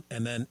came out,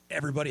 and then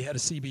everybody had a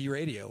CB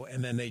radio,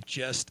 and then it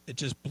just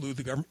blew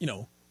the government.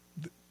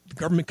 the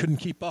government couldn't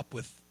keep up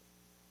with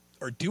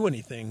or do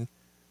anything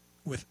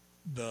with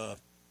the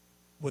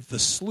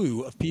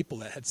slew of people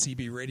that had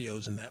CB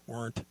radios and that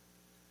weren't,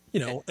 you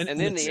know.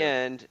 And in the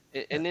end,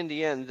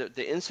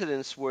 the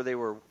incidents where they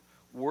were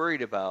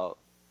worried about,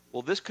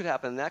 well, this could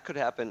happen, that could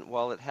happen,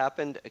 while it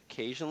happened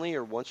occasionally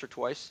or once or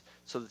twice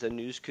so that the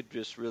news could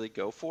just really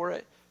go for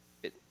it,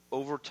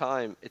 over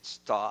time it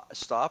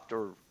stopped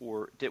or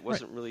it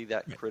wasn't really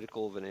that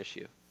critical of an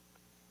issue.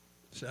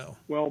 So.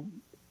 Well,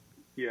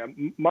 yeah,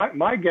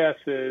 my guess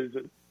is,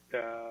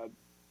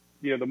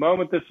 the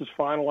moment this is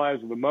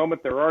finalized, the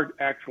moment there are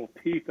actual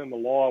teeth in the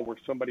law where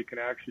somebody can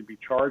actually be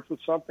charged with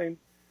something,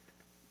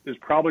 is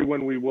probably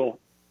when we will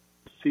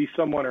see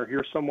someone or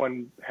hear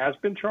someone has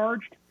been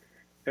charged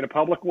in a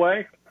public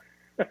way.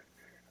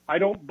 I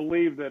don't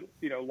believe that,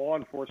 law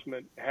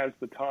enforcement has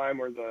the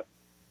time or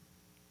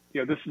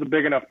this is a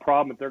big enough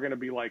problem that they're going to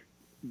be like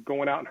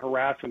going out and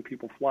harassing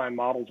people flying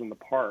models in the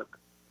park.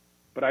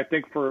 But I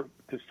think to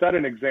set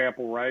an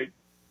example, right,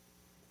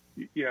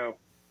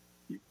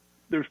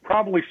 there's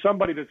probably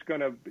somebody that's going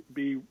to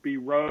be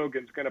rogue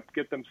and is going to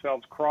get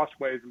themselves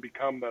crossways and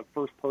become the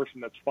first person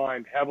that's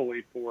fined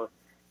heavily for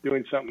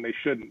doing something they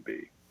shouldn't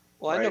be.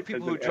 Well, right? I know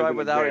people who drive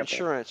without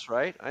insurance,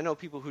 right? I know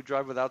people who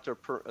drive without their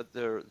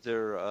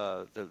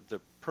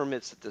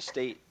permits that the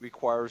state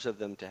requires of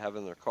them to have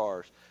in their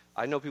cars.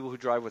 I know people who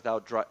drive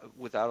without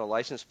a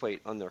license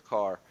plate on their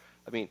car.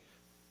 I mean,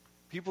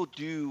 people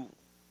do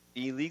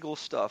illegal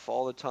stuff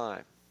all the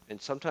time, and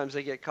sometimes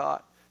they get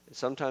caught, and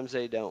sometimes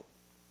they don't.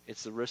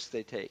 It's the risk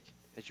they take,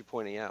 as you're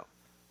pointing out.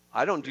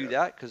 I don't do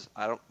that because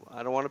I don't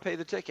want to pay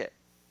the ticket.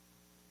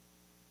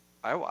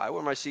 I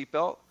wear my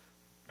seatbelt,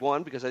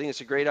 one, because I think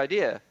it's a great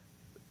idea.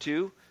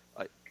 Two,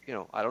 I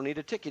don't need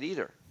a ticket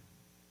either.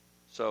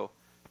 So,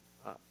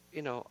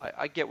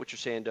 I get what you're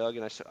saying, Doug,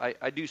 and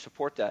I do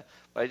support that.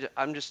 But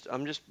I'm just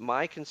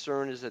my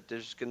concern is that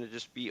there's going to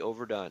just be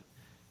overdone,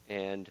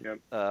 and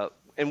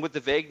with the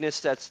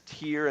vagueness that's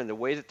here and the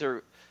way that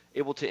they're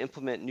able to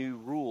implement new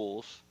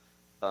rules,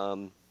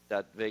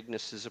 that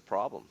vagueness is a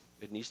problem.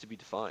 It needs to be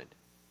defined.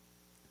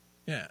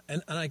 Yeah,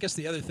 and I guess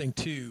the other thing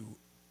too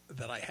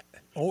that I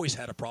always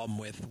had a problem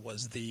with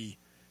was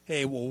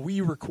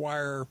we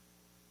require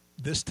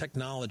this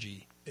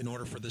technology in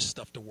order for this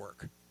stuff to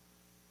work.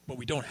 But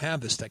we don't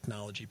have this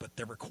technology, but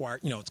they're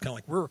required, it's kind of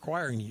like we're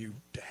requiring you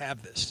to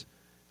have this.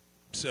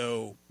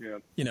 So,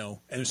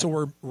 and so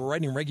we're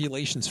writing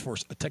regulations for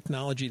a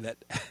technology that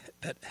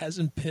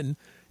hasn't been,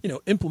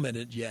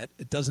 implemented yet.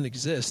 It doesn't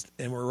exist.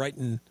 And we're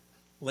writing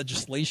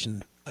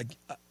legislation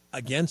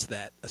against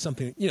that,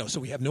 something,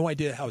 so we have no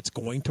idea how it's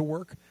going to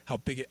work, how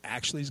big it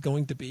actually is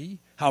going to be,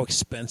 how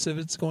expensive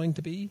it's going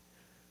to be.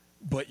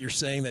 But you're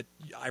saying that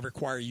I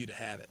require you to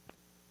have it.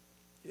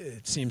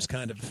 It seems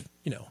kind of,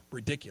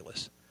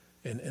 ridiculous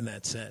in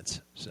that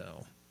sense.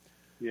 So,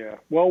 yeah.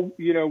 Well,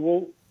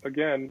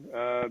 again,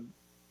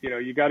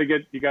 you got to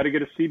get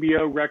a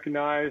CBO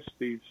recognized.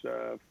 These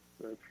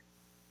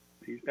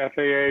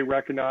FAA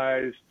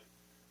recognized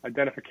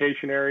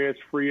identification areas,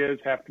 FRIAs,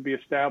 have to be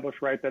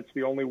established. Right, that's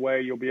the only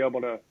way you'll be able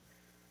to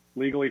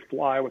legally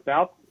fly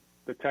without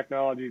the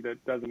technology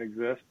that doesn't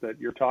exist that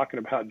you're talking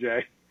about,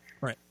 Jay.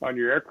 Right. On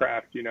your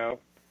aircraft,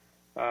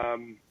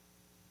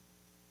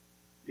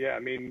 I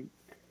mean,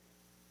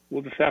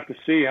 we'll just have to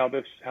see how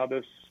this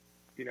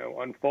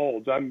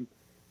unfolds.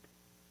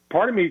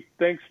 Part of me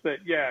thinks that,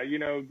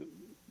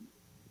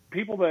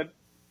 people that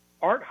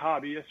aren't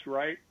hobbyists,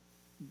 right,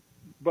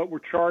 but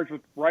were charged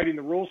with writing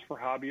the rules for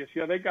hobbyists,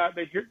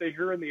 they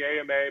hear in the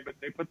AMA, but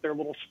they put their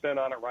little spin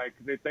on it, right,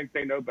 because they think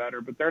they know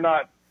better, but they're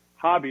not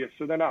hobbyists,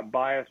 so they're not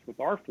biased with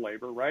our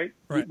flavor, right?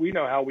 We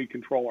know how we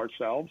control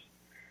ourselves.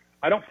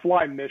 I don't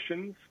fly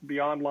missions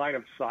beyond line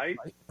of sight,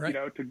 right.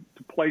 To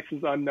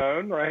places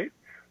unknown, right?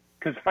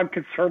 Because I'm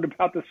concerned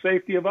about the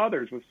safety of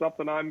others with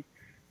something I'm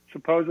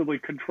supposedly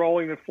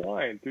controlling and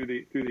flying through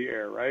the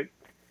air, right?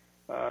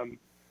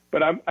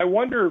 But I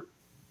wonder,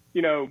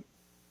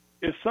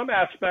 is some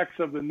aspects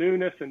of the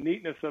newness and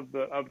neatness of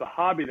the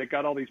hobby that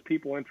got all these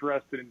people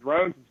interested in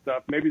drones and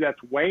stuff, maybe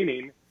that's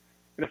waning,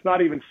 and it's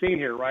not even seen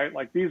here, right?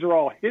 Like these are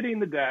all hitting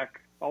the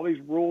deck, all these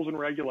rules and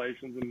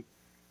regulations and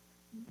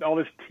all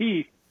this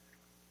teeth.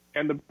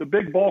 And the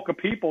big bulk of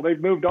people,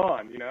 they've moved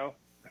on,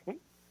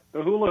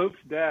 The hula hoop's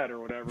dead or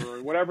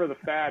whatever the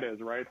fad is,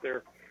 right?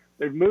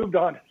 They've moved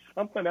on to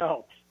something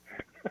else.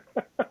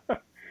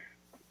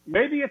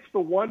 Maybe it's the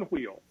one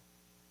wheel.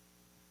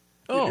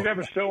 Oh. Did you have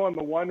a show on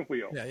the one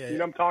wheel? Yeah. You know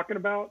what I'm talking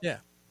about? Yeah.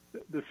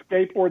 The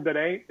skateboard that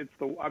ain't.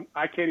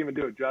 I can't even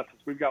do it justice.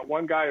 We've got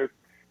one guy who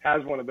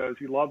has one of those.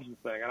 He loves the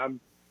thing, and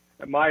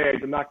at my age,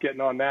 I'm not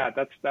getting on that.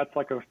 That's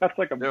like a.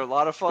 They're a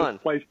lot of fun.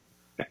 Place.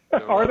 They're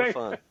a Are lot they? Of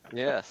fun.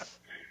 Yes.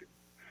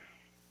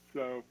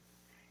 So,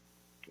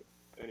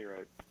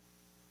 anyway.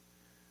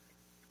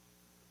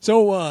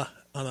 So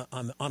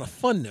on a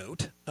fun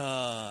note,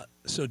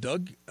 so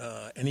Doug,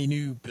 any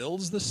new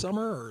builds this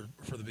summer or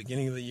for the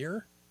beginning of the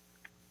year?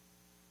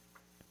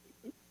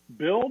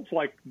 Builds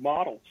like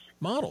models.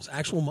 Models,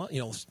 actual,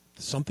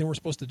 something we're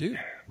supposed to do.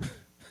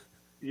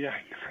 Yeah,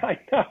 I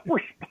know. We're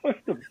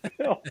supposed to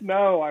build.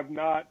 No, I've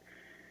not.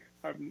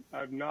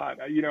 I've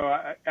not. You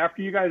know,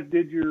 after you guys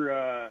did your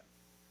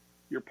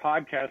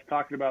podcast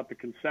talking about the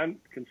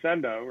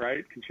Consendo,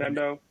 right?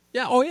 Consendo.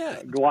 Yeah. Oh,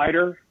 yeah.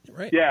 Glider.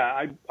 Right.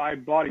 Yeah, I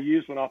bought a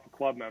used one off a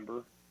club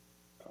member,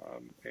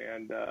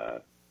 and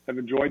I've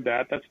enjoyed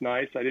that. That's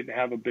nice. I didn't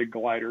have a big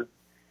glider,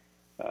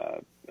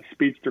 a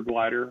speedster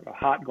glider, a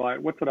hot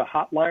glider. What's it? A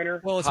hot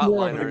liner? Well, it's hot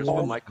more liner of is a what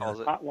warm Mike calls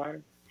it. Hot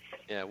liner.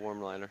 Yeah,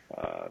 warm liner.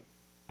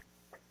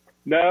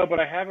 No, but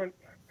I haven't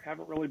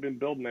really been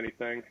building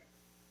anything.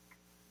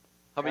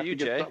 How about you,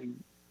 Jay?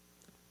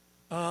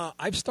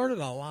 I've started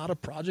a lot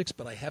of projects,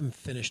 but I haven't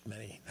finished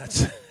many.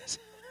 That's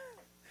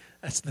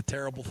the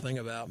terrible thing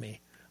about me.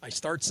 I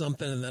start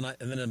something and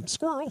then I'm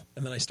squirrel,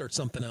 and then I start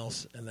something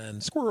else and then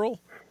squirrel,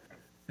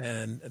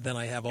 and then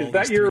I have all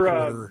these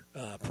three-quarter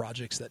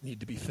projects that need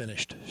to be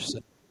finished. So,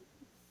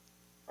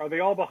 are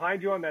they all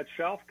behind you on that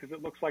shelf? Because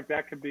it looks like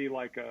that could be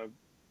like a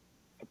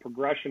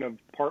progression of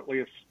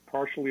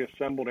partially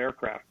assembled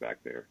aircraft back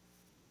there.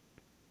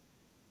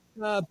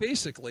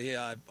 Basically,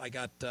 I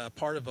got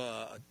part of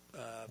a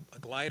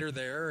glider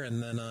there,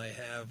 and then I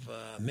have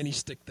a mini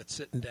stick that's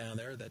sitting down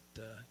there that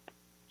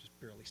just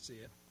barely see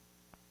it.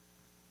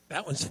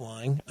 That one's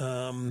flying.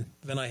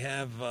 Then I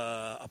have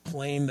a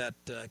plane that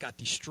got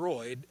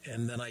destroyed,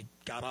 and then I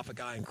got off a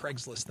guy on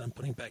Craigslist that I'm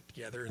putting back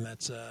together, and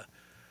that's a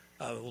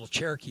little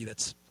Cherokee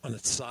that's on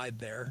its side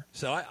there.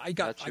 So I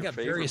got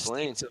various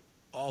states of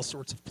all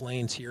sorts of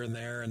planes here and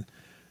there, and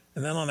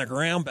then on the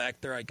ground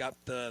back there, I got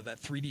that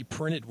 3D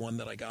printed one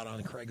that I got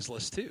on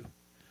Craigslist too.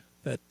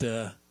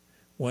 That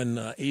when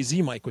AZ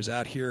Mike was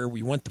out here,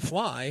 we went to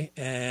fly,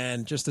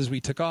 and just as we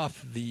took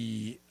off,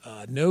 the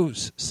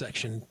nose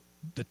section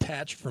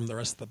detached from the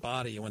rest of the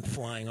body and went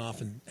flying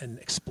off and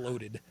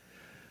exploded.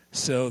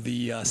 So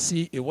the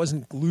seat, it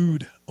wasn't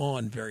glued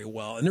on very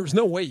well, and there was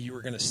no way you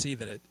were going to see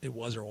that it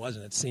was or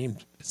wasn't. It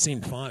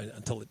seemed fine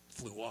until it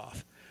flew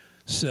off.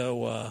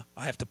 So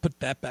I have to put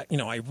that back. You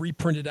know, I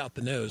reprinted out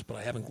the nose, but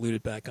I haven't glued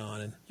it back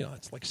on. And you know,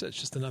 it's like I said, it's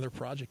just another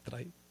project that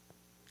I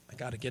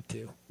got to get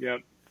to.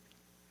 Yep.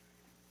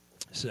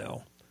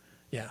 So,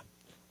 yeah,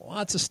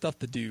 lots of stuff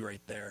to do right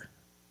there.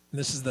 And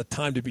this is the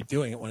time to be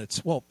doing it when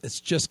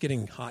it's just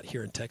getting hot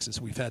here in Texas.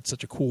 We've had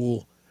such a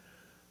cool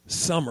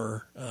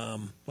summer.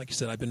 Like you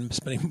said, I've been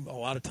spending a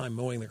lot of time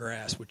mowing the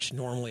grass, which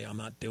normally I'm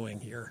not doing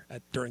here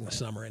during the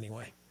summer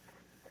anyway.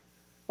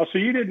 Oh, so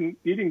you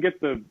didn't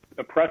get the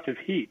oppressive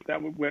heat.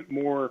 That went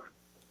more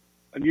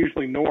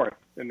unusually north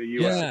in the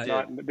U.S.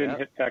 Yeah, didn't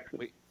hit Texas.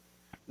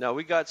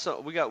 We got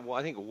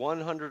I think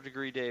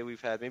 100-degree day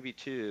we've had, maybe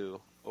two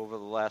over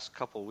the last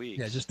couple weeks.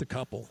 Yeah, just a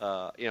couple.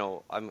 You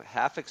know, I'm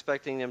half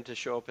expecting them to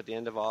show up at the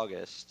end of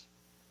August,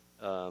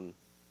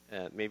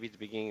 maybe at the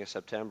beginning of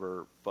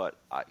September. But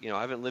I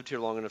haven't lived here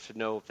long enough to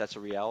know if that's a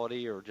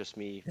reality or just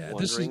me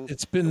wondering.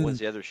 When's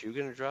the other shoe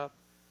going to drop?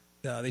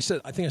 They said,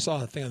 I think I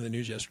saw a thing on the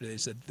news yesterday. They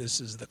said this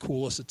is the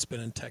coolest it's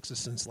been in Texas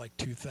since like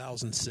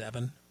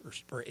 2007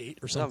 or 8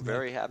 or something. I'm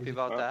very happy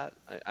about that.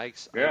 I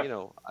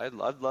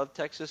love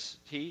Texas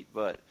heat,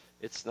 but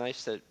it's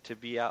nice to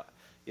be out.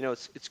 You know,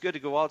 it's good to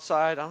go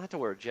outside. I don't have to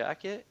wear a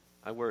jacket.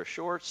 I wear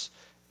shorts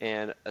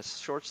and a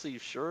short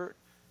sleeve shirt.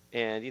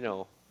 And, you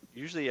know,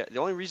 usually the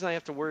only reason I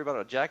have to worry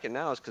about a jacket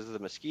now is because of the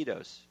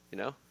mosquitoes, you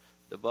know,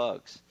 the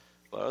bugs.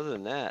 But other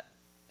than that,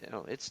 you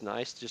know, it's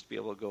nice to just be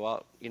able to go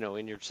out, you know,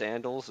 in your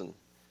sandals and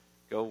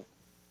go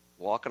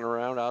walking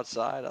around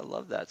outside. I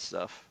love that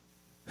stuff.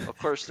 Of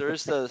course,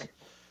 there's the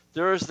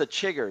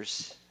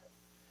chiggers.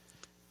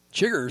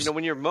 Chiggers? You know,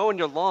 when you're mowing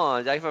your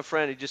lawn, I have a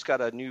friend who just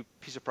got a new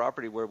piece of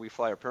property where we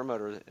fly our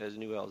permotor as a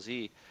new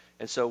LZ.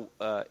 And so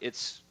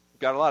it's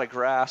got a lot of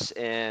grass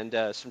and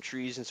some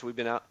trees. And so we've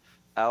been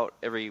out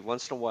every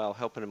once in a while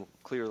helping him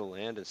clear the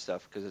land and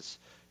stuff because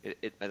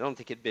I don't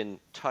think it'd been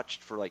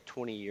touched for like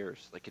 20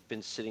 years. Like it'd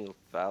been sitting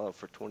fallow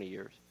for 20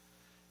 years.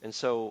 And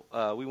so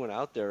we went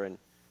out there and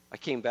I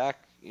came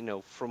back, you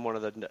know, from one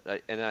of and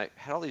I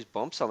had all these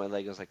bumps on my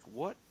leg. I was like,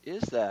 what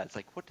is that? It's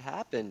like, what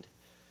happened?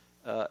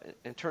 And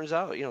it turns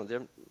out, you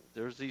know,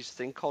 there's these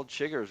thing called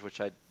chiggers, which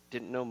I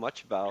didn't know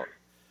much about,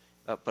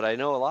 but I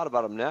know a lot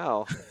about them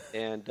now.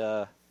 And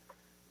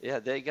yeah,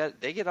 they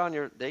get on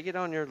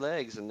your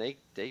legs and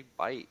they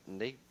bite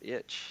and they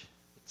itch.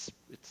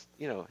 It's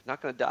you know,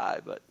 not going to die,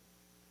 but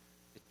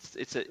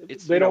it's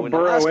they don't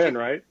burrow Alaska, in,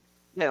 right?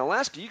 Yeah, in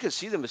Alaska you can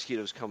see the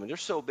mosquitoes coming. They're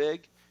so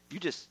big, you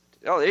just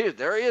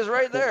there he is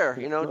right there.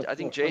 You know, I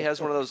think Jay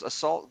has one of those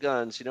assault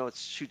guns. You know, it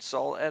shoots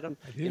salt at him.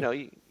 You know,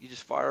 you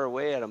just fire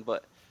away at him.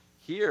 But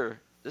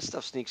here, this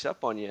stuff sneaks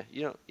up on you.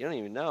 You don't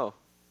even know.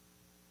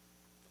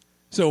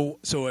 So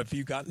have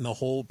you gotten the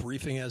whole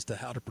briefing as to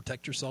how to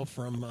protect yourself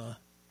from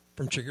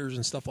chiggers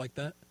and stuff like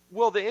that?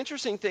 Well, the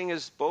interesting thing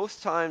is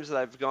both times that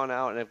I've gone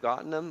out and I've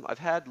gotten them, I've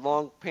had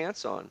long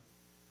pants on,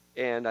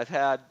 and I've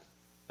had,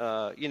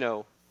 you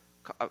know,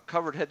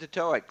 covered head to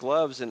toe, like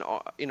gloves and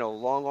you know,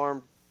 long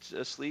arm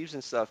sleeves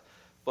and stuff.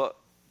 But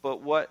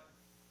what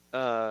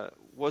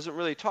wasn't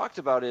really talked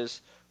about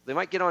is they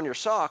might get on your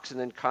socks and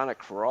then kind of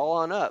crawl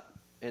on up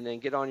and then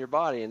get on your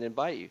body and then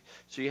bite you.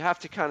 So you have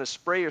to kind of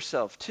spray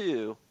yourself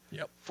too.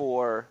 Yep.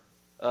 For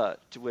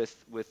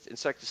with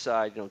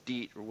insecticide,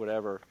 DEET or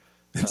whatever,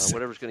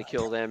 whatever's going to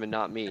kill them and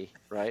not me,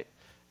 right?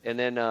 And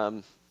then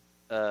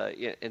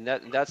and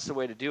that's the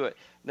way to do it.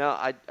 Now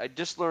I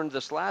just learned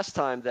this last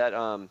time that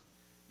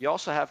you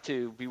also have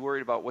to be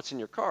worried about what's in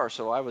your car.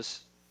 So I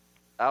was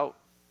out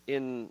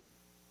in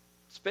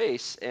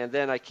space, and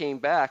then I came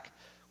back.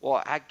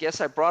 Well, I guess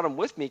I brought them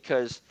with me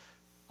because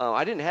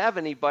I didn't have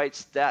any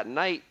bites that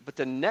night, but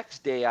the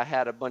next day I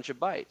had a bunch of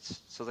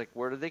bites. So like,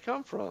 where did they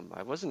come from?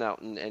 I wasn't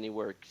out in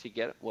anywhere to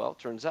get it. Well, it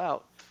turns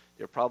out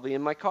they're probably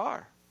in my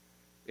car,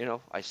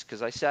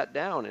 because I sat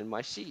down in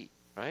my seat,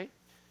 right?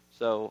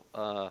 So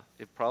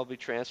it probably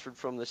transferred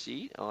from the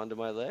seat onto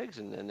my legs,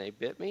 and then they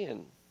bit me,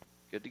 and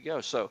good to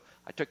go. So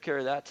I took care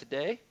of that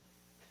today.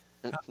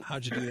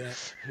 How'd you do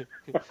that?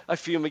 I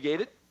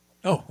fumigated.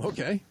 Oh,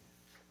 okay.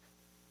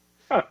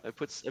 I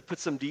put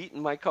some DEET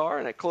in my car,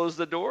 and I closed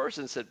the doors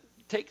and said,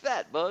 "Take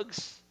that,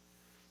 bugs."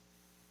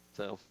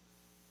 So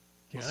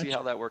we'll see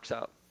how that works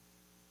out.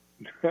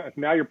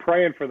 Now you're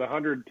praying for the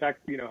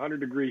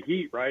 100-degree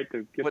heat, right,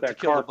 to get that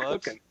car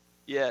cooking.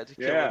 Yeah, to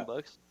kill them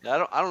bugs. I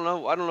don't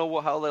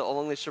know how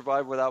long they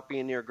survive without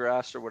being near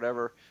grass or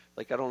whatever.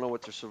 Like, I don't know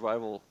what their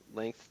survival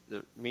length,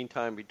 the mean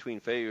time between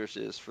failures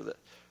is for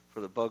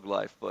the bug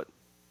life, but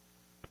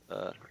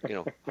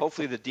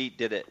hopefully the DEET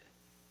did it.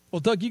 Well,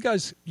 Doug, you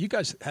guys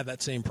have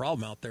that same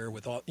problem out there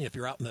with all, if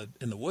you're out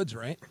in the woods,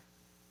 right?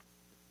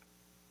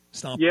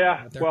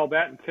 Yeah, well,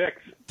 that and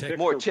ticks.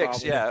 More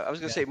ticks, yeah. I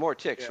was going to say more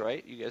ticks,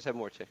 right? You guys have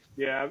more ticks.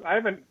 Yeah, I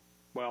haven't.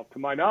 Well, to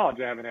my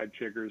knowledge, I haven't had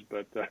chiggers,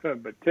 but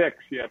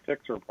ticks,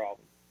 ticks are a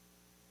problem.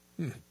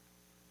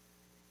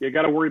 You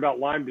got to worry about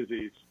Lyme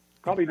disease.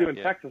 Probably do in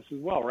Texas as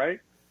well, right?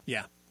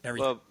 Yeah,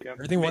 everything. Well,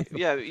 everything.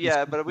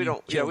 But we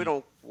don't. Yeah, we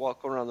don't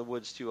walk around the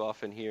woods too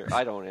often here.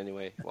 I don't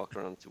anyway. Walk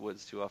around the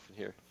woods too often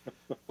here.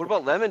 What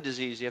about lemon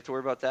disease? You have to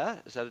worry about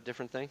that? Is that a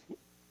different thing?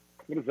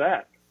 What is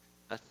that?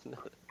 I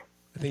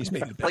think he's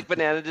making like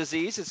banana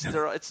disease.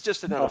 It's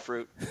just another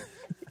fruit.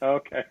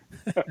 Okay.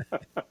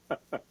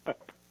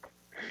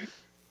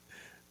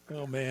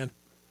 Oh man.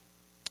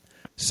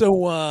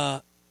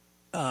 So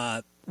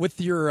with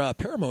your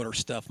paramotor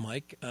stuff,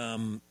 Mike.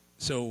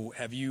 So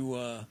have you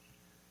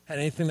had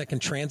anything that can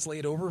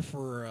translate over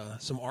for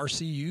some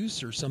RC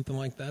use or something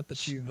like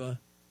that you've?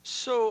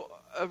 So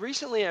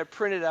recently, I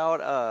printed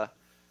out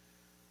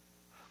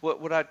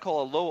what I'd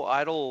call a low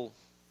idle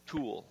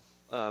tool,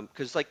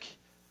 because like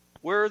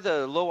where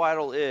the low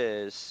idle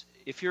is,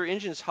 if your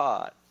engine's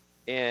hot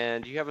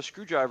and you have a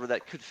screwdriver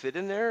that could fit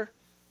in there,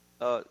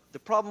 the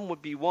problem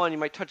would be, one, you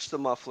might touch the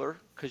muffler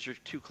because you're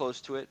too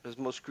close to it, because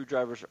most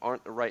screwdrivers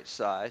aren't the right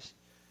size.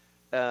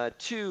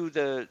 Two,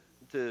 the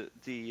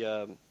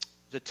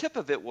tip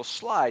of it will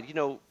slide.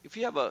 If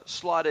you have a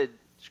slotted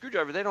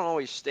screwdriver, they don't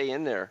always stay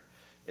in there,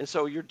 and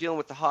so you're dealing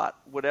with the hot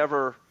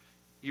whatever.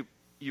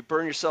 You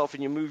burn yourself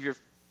and you move your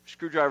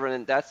screwdriver,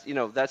 and that's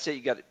it.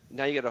 You got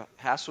to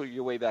hassle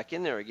your way back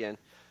in there again.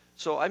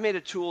 So I made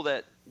a tool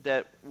that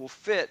will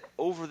fit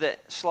over the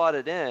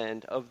slotted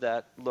end of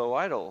that low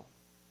idle,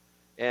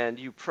 and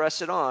you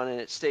press it on, and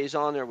it stays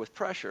on there with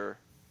pressure,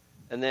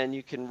 and then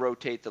you can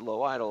rotate the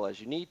low idle as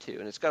you need to.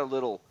 And it's got a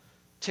little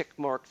tick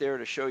mark there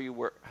to show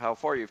you how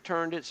far you've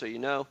turned it, so you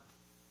know.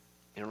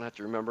 You don't have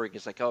to remember.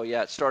 It's like, oh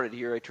yeah, it started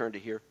here, I turned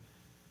it here.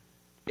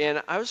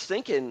 And I was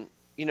thinking,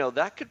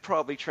 that could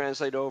probably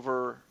translate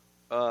over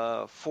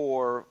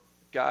for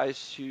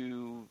guys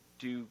who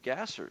do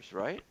gassers,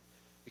 right?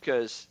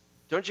 Because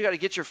don't you got to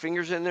get your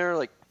fingers in there,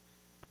 like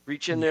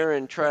reach in there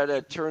and try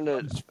to turn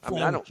the.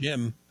 I don't.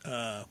 Jim,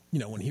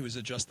 when he was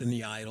adjusting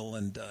the idle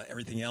and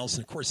everything else,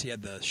 and of course he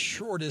had the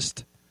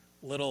shortest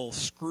little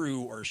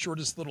screw or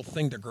shortest little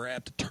thing to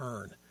grab to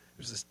turn. It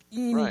was this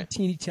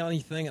teeny tiny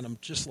thing, and I'm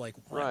just like,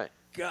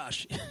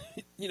 gosh,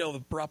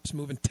 the prop's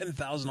moving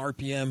 10,000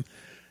 RPM, and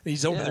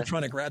he's over there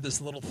trying to grab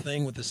this little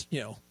thing with this,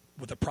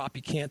 with a prop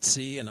you can't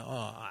see, and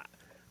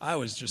I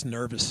was just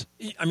nervous.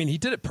 He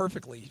did it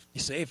perfectly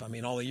safe.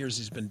 All the years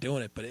he's been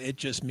doing it, but it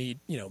just made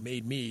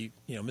me,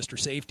 Mr.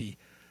 Safety,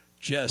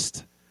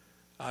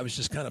 I was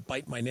just kind of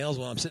biting my nails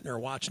while I'm sitting there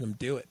watching him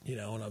do it,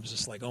 and I was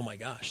just like, oh my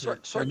gosh.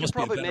 So I could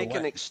probably make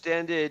an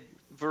extended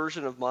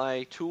version of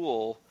my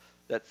tool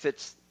that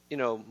fits,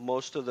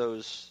 most of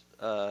those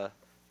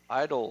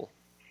idle.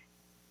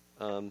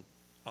 I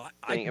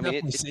can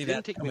definitely see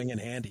that coming in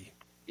handy.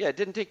 Yeah, it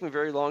didn't take me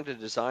very long to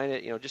design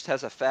it. It just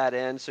has a fat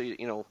end,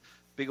 so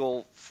big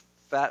old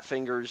fat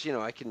fingers.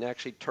 I can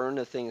actually turn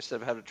the thing instead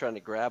of having to try to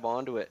grab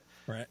onto it.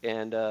 Right.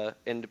 And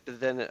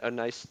then a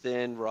nice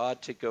thin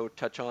rod to go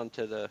touch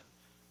onto the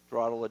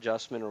throttle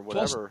adjustment or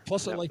whatever.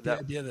 Plus I like the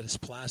idea that it's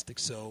plastic.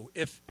 So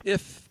if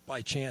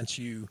by chance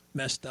you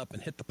messed up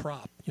and hit the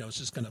prop, it's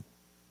just gonna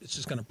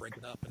break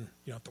it up, and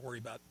you don't have to worry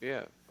about.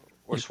 Yeah.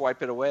 Or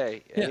swipe it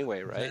away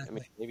anyway, right?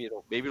 Exactly.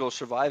 Maybe it'll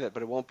survive it,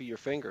 but it won't be your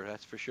finger.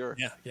 That's for sure.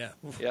 Yeah.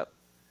 Oof. Yep.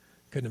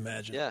 Couldn't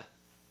imagine. Yeah.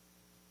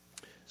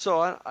 So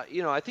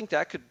I think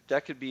that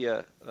could be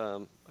a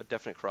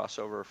definite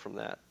crossover from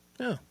that.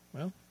 Yeah.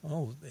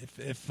 Well,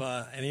 if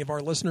any of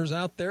our listeners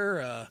out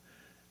there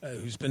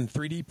who's been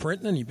 3D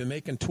printing and you've been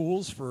making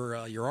tools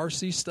for your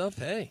RC stuff,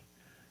 hey,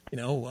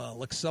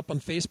 look us up on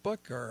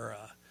Facebook or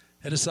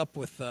hit us up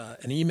with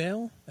an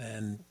email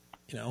and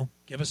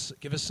give us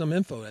some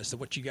info as to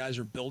what you guys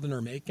are building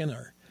or making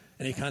or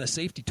any kind of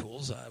safety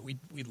tools.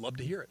 We'd love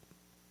to hear it.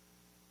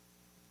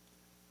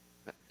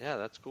 Yeah,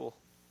 that's cool.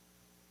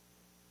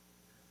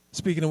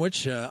 Speaking of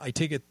which, I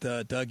take it,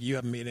 Doug, you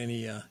haven't made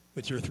any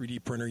with your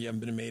 3D printer. You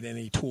haven't made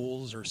any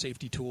tools or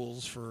safety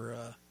tools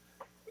for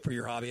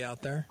your hobby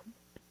out there.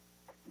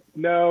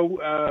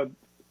 No,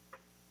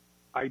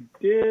 I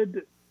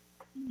did.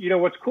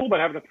 What's cool about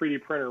having a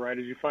 3D printer, right,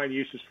 is you find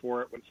uses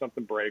for it when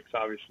something breaks,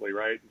 obviously,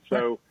 right?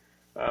 So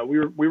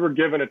we were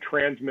given a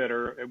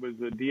transmitter. It was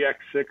the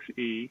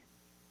DX6E,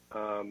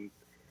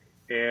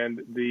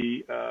 and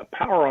the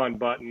power on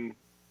button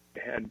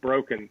had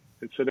broken.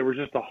 And so there was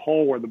just a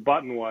hole where the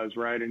button was,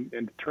 right? And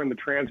to turn the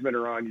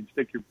transmitter on, you'd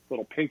stick your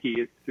little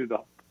pinky through the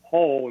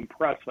hole and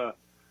press a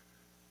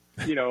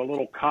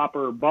little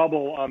copper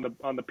bubble on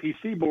the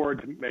PC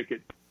board to make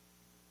it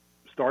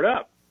start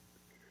up.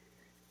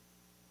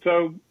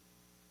 So,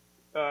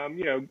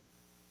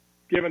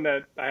 given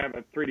that I have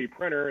a 3D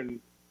printer and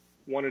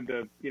wanted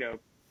to,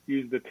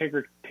 use the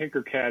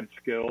Tinkercad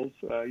skills,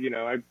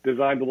 I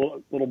designed a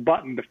little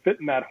button to fit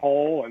in that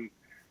hole and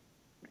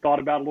thought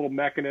about a little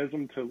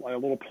mechanism a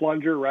little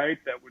plunger, right,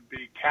 that would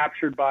be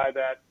captured by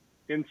that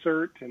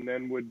insert and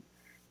then would,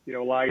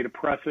 allow you to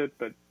press it.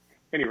 But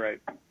anyway,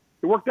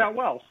 it worked out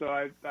well. So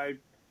I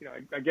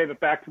gave it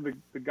back to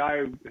the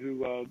guy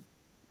who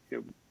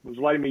was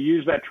letting me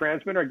use that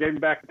transmitter. I gave him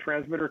back the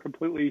transmitter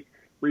completely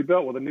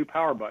rebuilt with a new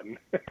power button.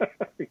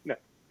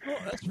 Oh,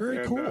 that's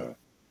very cool.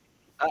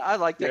 I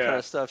like that kind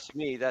of stuff. To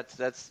me, that's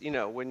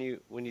when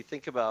you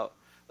think about,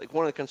 like,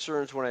 one of the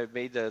concerns when I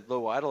made the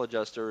low idle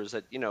adjuster is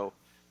that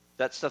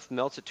that stuff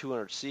melts at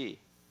 200C.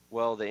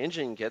 Well, the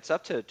engine gets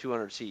up to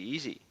 200C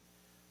easy.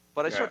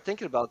 But I started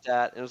thinking about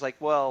that, and it was like,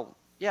 well,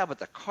 yeah, but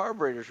the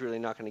carburetor's really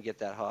not going to get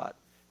that hot.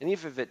 And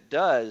even if it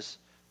does,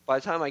 by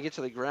the time I get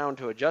to the ground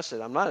to adjust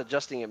it, I'm not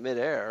adjusting it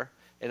midair,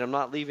 and I'm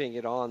not leaving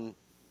it on,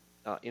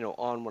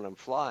 on when I'm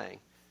flying.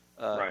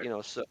 Right.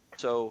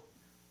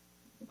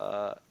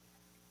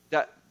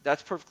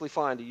 That's perfectly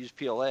fine to use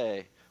PLA,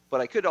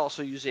 but I could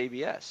also use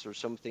ABS or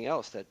something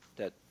else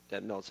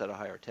that melts at a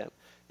higher temp.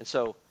 And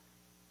so,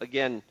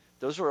 again,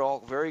 those are all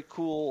very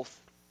cool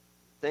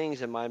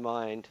things in my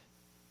mind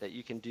that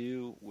you can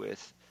do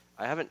with.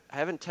 I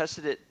haven't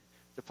tested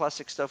the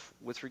plastic stuff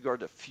with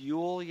regard to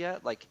fuel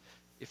yet. Like,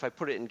 if I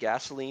put it in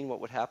gasoline, what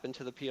would happen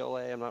to the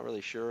PLA? I'm not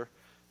really sure.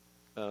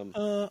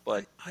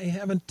 But I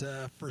haven't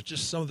for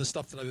just some of the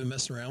stuff that I've been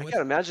messing around with. I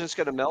can imagine it's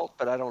going to melt,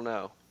 but I don't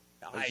know.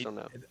 I just don't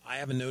know. I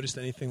haven't noticed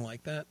anything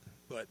like that,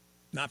 but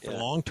not for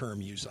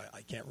long-term use.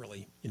 I can't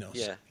really,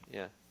 Yeah.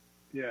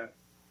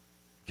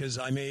 Because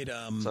I made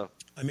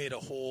a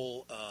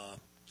whole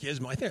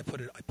gizmo. I think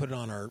I put it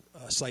on our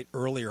site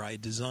earlier. I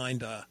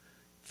designed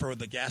for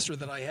the gasser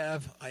that I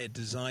have. I had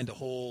designed a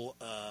whole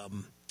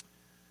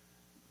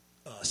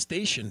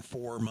station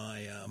for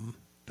my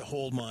to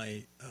hold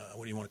my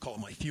what do you want to call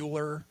it? My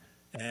fueler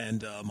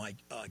and my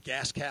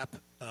gas cap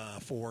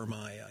for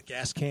my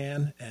gas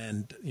can,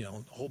 and a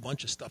whole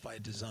bunch of stuff I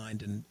had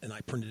designed, and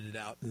I printed it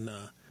out in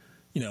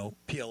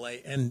PLA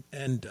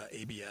and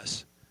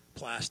ABS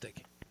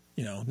plastic.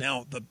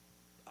 Now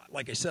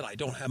like I said, I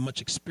don't have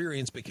much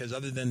experience because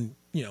other than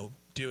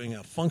doing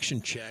a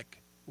function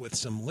check with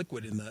some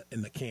liquid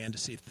in the can to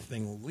see if the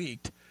thing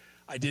leaked,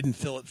 I didn't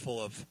fill it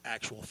full of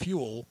actual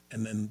fuel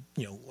and then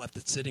left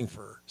it sitting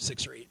for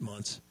 6 or 8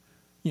 months.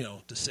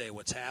 To say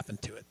what's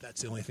happened to it.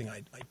 That's the only thing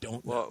I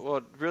don't know.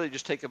 Well, really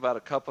just take about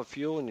a cup of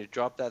fuel and you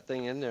drop that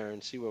thing in there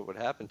and see what would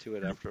happen to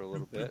it after a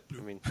little bit.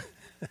 I mean,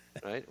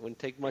 right? It wouldn't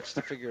take much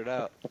to figure it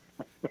out.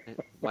 It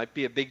might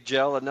be a big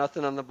gel of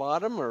nothing on the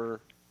bottom,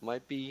 or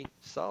might be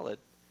solid.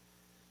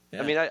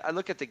 Yeah. I mean, I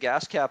look at the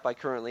gas cap I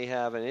currently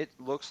have, and it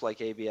looks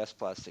like ABS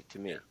plastic to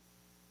me.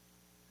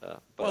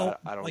 But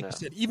I don't know. Like you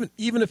said,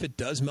 even if it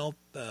does melt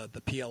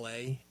the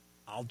PLA,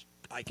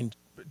 I can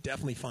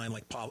definitely find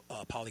like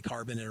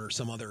polycarbonate or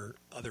some other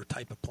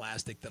type of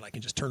plastic that I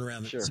can just turn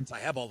around. Sure. Since I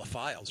have all the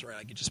files, right,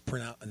 I could just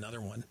print out another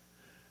one.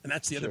 And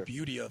that's the other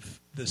beauty of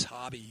this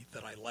hobby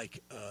that I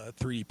like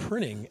 3D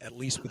printing, at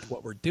least with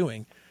what we're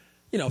doing.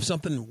 If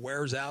something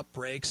wears out,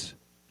 breaks,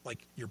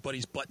 like your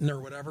buddy's button or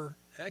whatever,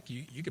 heck,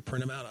 you could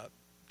print them out a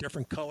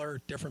different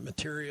color, different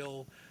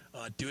material,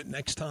 do it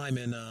next time.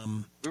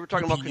 And we were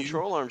talking about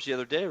control arms the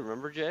other day,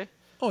 remember, Jay?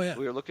 Oh, yeah.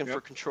 We were looking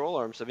for control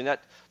arms. I mean,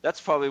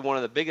 that's probably one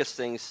of the biggest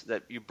things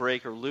that you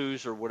break or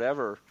lose or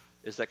whatever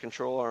is that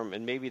control arm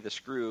and maybe the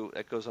screw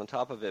that goes on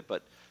top of it,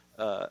 but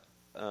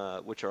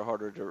which are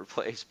harder to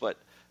replace. But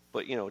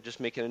just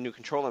making a new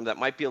control arm that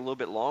might be a little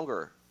bit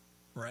longer,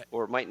 right?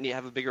 Or it might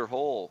have a bigger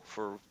hole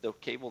for the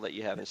cable that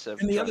you have instead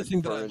of. And the other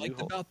thing that I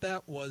liked about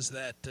that was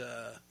that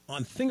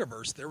on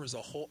Thingiverse there was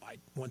a whole. I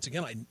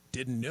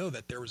didn't know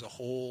that there was a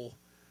whole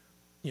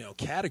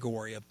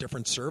category of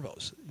different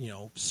servos.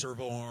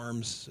 Servo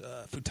arms,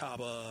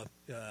 Futaba,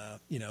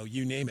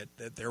 you name it.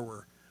 That there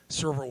were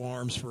servo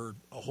arms for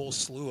a whole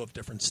slew of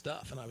different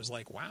stuff, and I was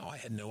like, wow, I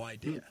had no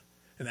idea.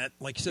 And that,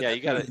 like you said, yeah,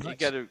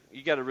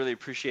 you gotta really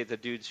appreciate the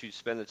dudes who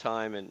spend the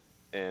time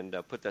and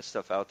put that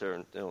stuff out there,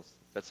 and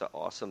that's an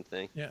awesome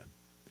thing. Yeah.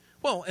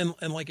 Well,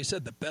 and like I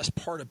said, the best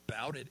part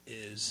about it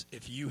is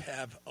if you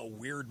have a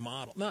weird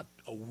model, not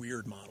a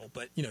weird model,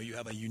 but you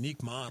have a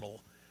unique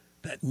model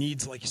that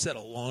needs, like you said,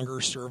 a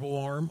longer servo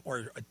arm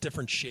or a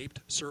different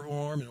shaped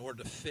servo arm in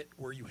order to fit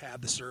where you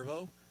have the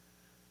servo.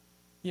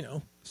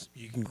 You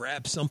can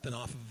grab something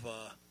off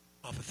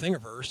of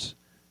Thingiverse,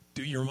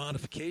 do your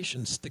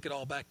modifications, stick it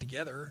all back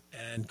together,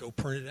 and go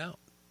print it out.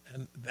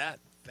 And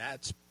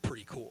that's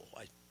pretty cool.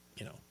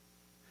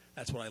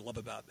 That's what I love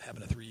about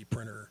having a 3D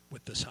printer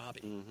with this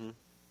hobby. Mm-hmm.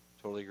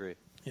 Totally agree.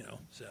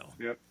 So.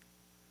 Yep.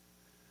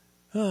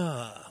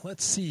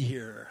 Let's see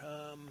here.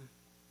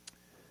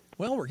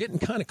 Well, we're getting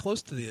kind of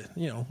close to the,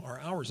 our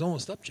hour's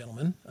almost up,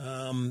 gentlemen.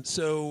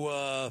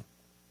 So,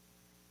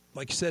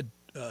 like you said,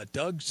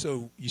 Doug,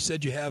 so you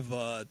said you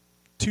have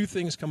two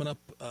things coming up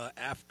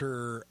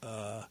after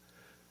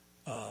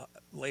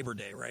Labor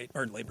Day, right?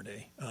 Or Labor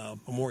Day,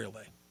 Memorial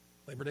Day.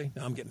 Labor Day?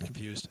 No, I'm getting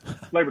confused.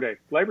 Labor Day.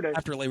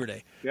 After Labor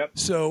Day. Yep.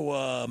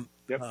 So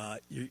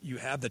you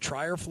have the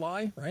Try or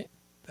Fly, right?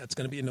 That's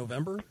going to be in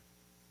November?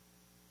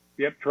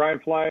 Yep, Try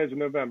and Fly is in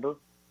November.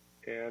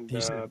 And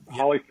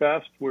Holly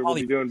Fest, where we'll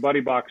be doing Buddy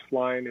Box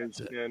flying, is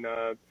in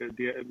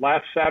the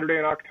last Saturday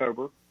in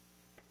October.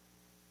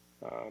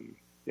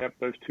 Yep,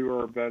 those two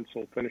are events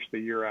will finish the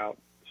year out.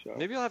 So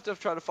maybe I'll have to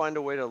try to find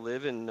a way to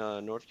live in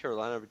North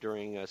Carolina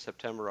during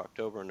September,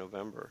 October, and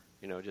November,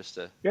 just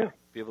to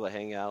be able to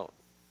hang out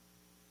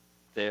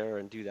there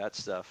and do that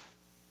stuff.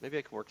 Maybe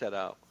I can work that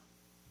out.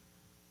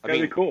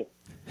 That'd be cool.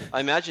 I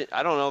imagine,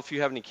 I don't know if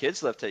you have any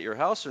kids left at your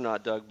house or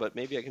not, Doug, but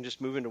maybe I can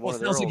just move into one of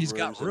their old rooms. He's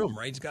got room,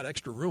 right? He's got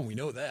extra room. We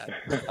know that.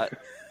 I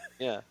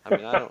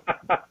don't.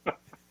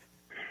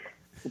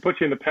 We'll put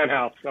you in the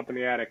penthouse up in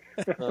the attic.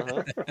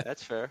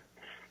 That's fair.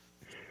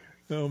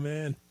 Oh,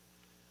 man.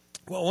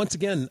 Well, once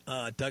again,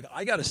 Doug,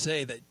 I got to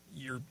say that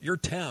your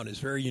town is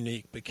very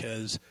unique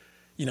because,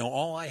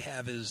 all I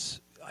have is,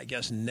 I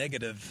guess,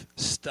 negative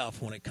stuff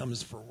when it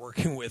comes for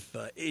working with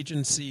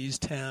agencies,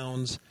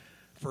 towns,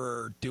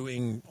 for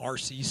doing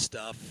RC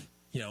stuff,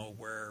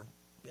 where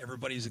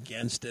everybody's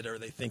against it or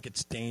they think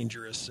it's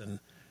dangerous. And,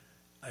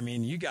 I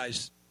mean, you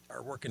guys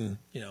are working,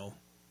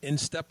 in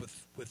step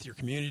with your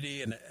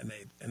community, and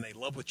they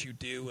love what you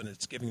do, and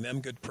it's giving them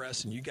good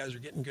press, and you guys are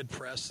getting good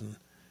press, and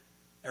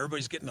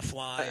everybody's getting to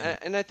fly.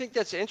 And I think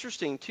that's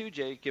interesting, too,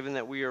 Jay, given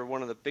that we are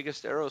one of the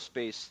biggest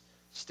aerospace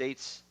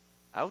states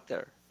out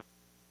there.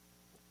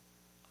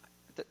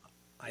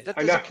 That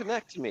doesn't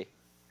connect to me.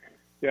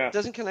 Yeah. It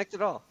doesn't connect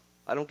at all.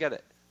 I don't get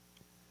it.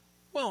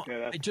 Well,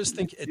 I just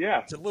think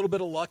it's a little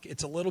bit of luck.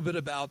 It's a little bit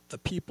about the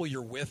people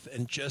you're with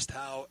and just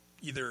how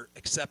either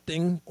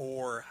accepting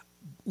or,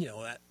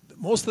 that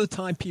most of the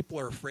time people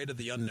are afraid of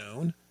the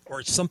unknown or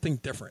it's something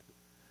different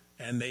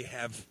and they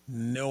have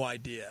no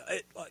idea.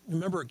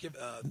 Remember,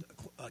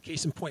 a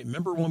case in point,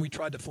 remember when we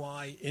tried to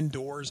fly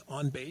indoors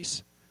on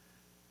base?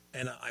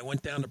 And I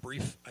went down to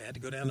brief. I had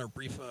to go down there and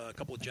brief a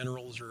couple of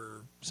generals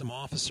or some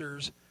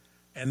officers,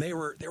 and they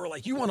were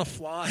like, "You want to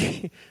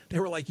fly?" They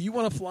were like, "You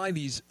want to fly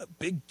these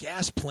big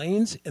gas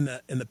planes in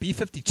the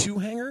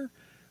B-52 hangar?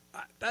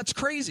 That's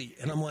crazy."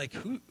 And I'm like,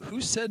 "Who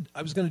said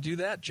I was going to do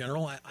that,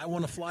 General? I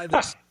want to fly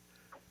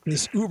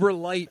this uber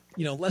light,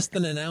 less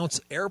than an ounce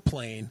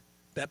airplane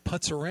that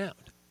putts around."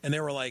 And they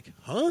were like,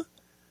 "Huh?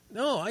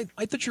 No, I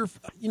thought you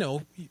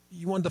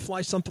wanted to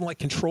fly something like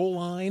Control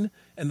Line,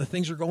 and the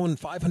things are going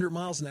 500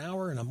 miles an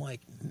hour." And I'm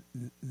like,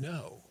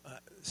 "No,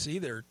 see,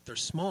 they're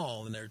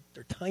small and they're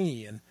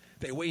tiny and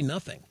they weigh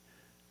nothing."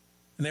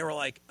 And they were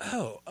like,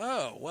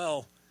 "Oh,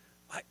 well,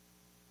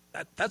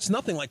 that's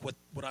nothing like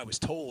what I was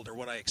told or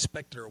what I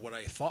expected or what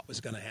I thought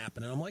was going to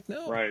happen." And I'm like,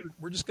 "No, right.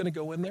 We're just going to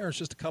go in there. It's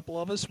just a couple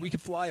of us. We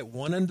could fly at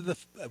one end of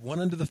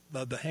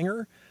the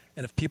hangar,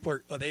 and if people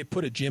they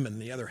put a gym in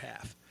the other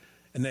half."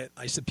 And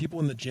I said, people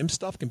in the gym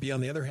stuff can be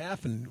on the other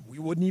half, and we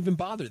wouldn't even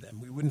bother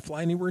them. We wouldn't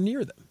fly anywhere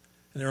near them.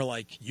 And they were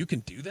like, "You can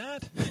do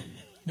that?"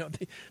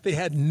 They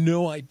had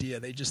no idea.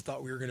 They just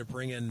thought we were going to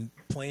bring in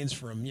planes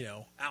from,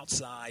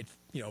 outside,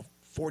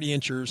 40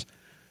 inches,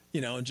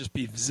 and just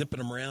be zipping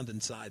them around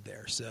inside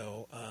there.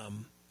 So,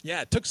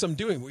 it took some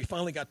doing. We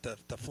finally got to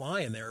fly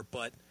in there,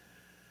 but,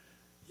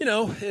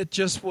 it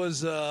just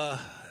was,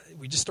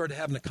 we just started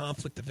having a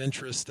conflict of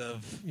interest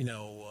of,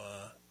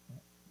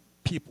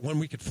 people when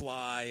we could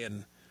fly,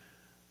 and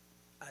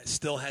I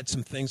still had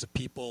some things of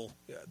people,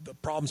 the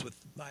problems with,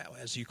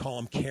 as you call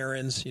them,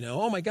 Karens,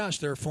 "Oh my gosh,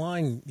 they're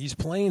flying these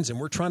planes and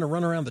we're trying to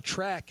run around the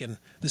track and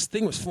this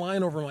thing was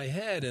flying over my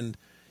head, and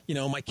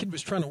my kid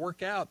was trying to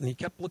work out and he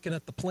kept looking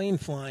at the plane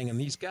flying, and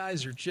these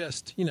guys are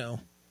just,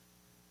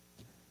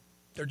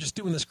 they're just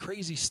doing this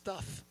crazy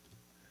stuff."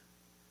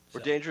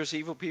 We're dangerous,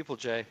 evil people,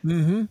 Jay.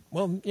 Mm-hmm.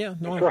 Well, yeah,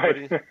 no,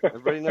 right.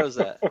 Everybody knows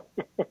that.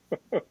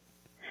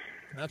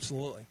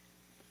 Absolutely.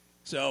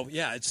 So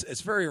yeah,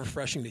 it's very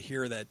refreshing to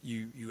hear that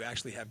you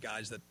actually have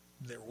guys that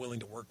they're willing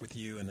to work with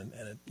you, and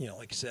it, you know,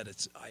 like you said,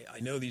 I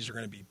know these are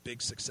going to be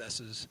big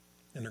successes,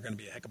 and they're going to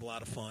be a heck of a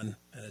lot of fun,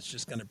 and it's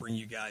just going to bring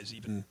you guys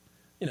even,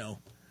 you know,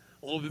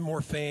 a little bit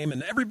more fame,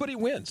 and everybody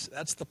wins.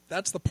 That's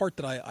the part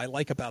that I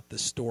like about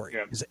this story,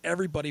 is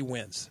everybody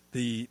wins.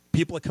 The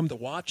people that come to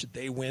watch,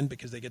 they win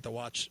because they get to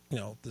watch, you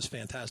know, this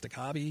fantastic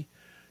hobby.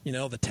 You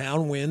know, the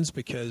town wins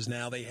because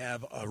now they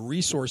have a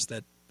resource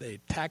that the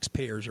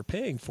taxpayers are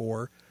paying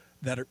for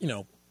that are, you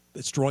know,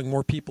 it's drawing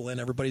more people in.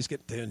 Everybody's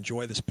getting to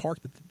enjoy this park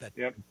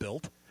that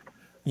built,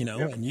 you know,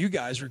 and you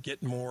guys are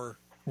getting more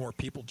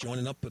people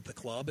joining up with the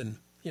club, and,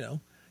 you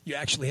know, you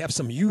actually have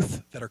some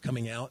youth that are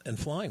coming out and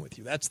flying with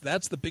you. That's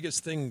the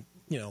biggest thing,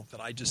 you know,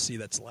 that I just see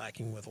that's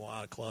lacking with a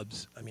lot of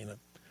clubs. I mean,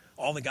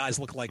 all the guys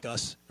look like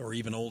us or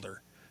even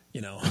older,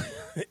 you know.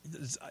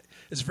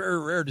 It's very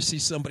rare to see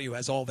somebody who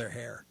has all their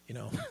hair, you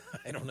know.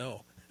 I don't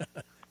know.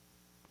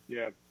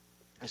 Yeah.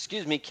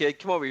 Excuse me, kid.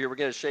 Come over here. We're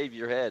going to shave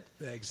your head.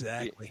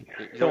 Exactly.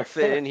 You don't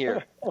fit in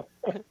here.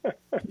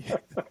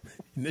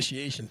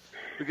 Initiation.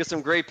 We got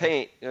some gray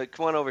paint.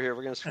 Come on over here.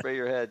 We're going to spray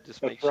your head.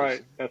 Just make sure.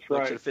 That's make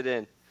right. sure to fit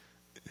in.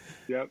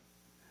 Yep.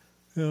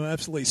 Oh,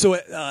 absolutely. So,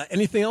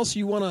 anything else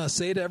you want to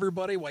say to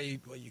everybody while you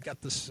got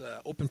this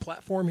open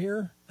platform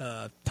here?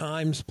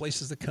 Times,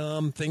 places to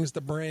come, things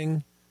to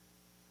bring.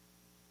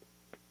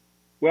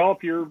 Well,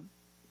 if you're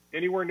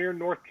anywhere near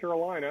North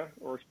Carolina,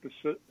 or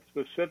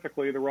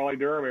specifically the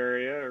Raleigh-Durham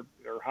area,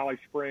 or Holly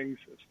Springs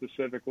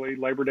specifically,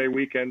 Labor Day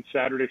weekend,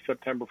 Saturday,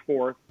 September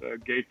 4th.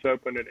 Gates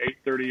open at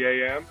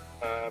 8:30 a.m.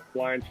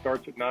 Flying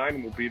starts at 9,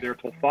 and we'll be there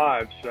till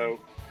 5. So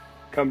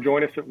come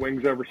join us at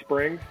Wings Over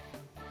Springs.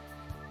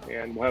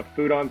 And we'll have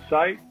food on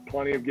site,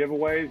 plenty of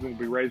giveaways, and we'll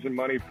be raising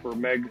money for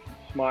Meg's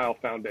Smile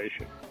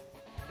Foundation.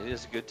 It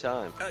is a good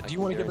time. Do you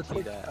want to give a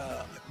quick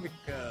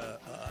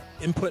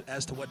input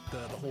as to what the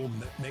whole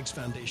Meg's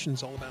Foundation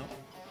is all about?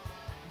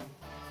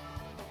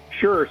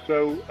 Sure.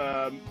 So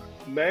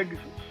Meg's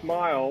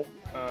Smile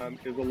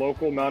is a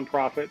local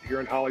nonprofit here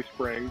in Holly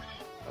Springs.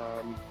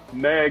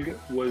 Meg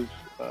was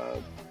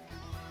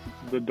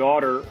the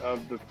daughter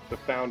of the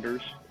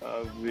founders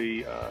of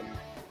the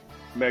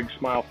Meg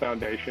Smile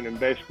Foundation, and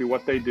basically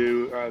what they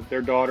do,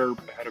 their daughter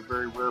had a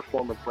very rare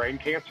form of brain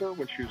cancer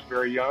when she was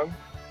very young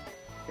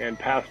and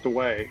passed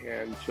away,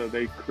 and so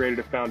they created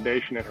a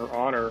foundation in her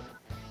honor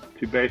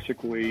to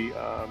basically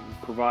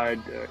provide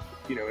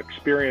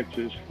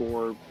experiences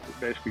for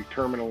basically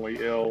terminally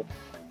ill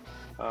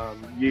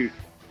youth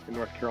in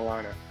North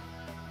Carolina.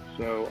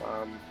 So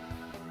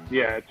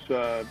it's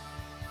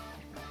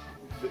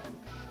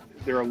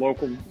they're a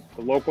local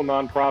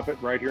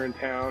nonprofit right here in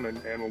town,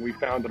 and when we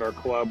founded our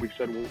club, we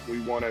said we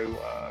want to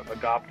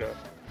adopt a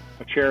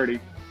charity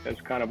as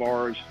kind of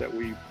ours that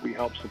we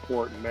help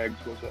support, and Meg's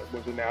was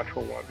a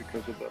natural one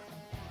because of the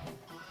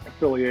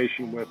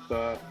affiliation with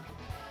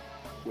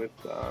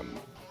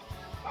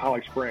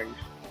Holly Springs.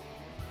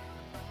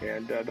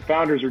 And the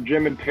founders are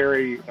Jim and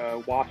Terry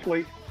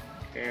Wassley,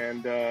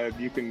 and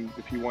you can,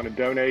 if you want to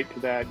donate to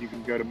that, you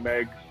can go to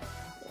Meg's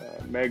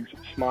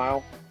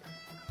Smile,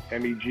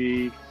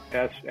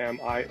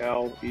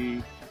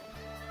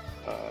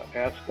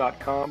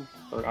 MEGSMILES.com,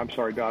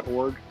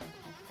 .org,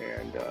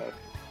 and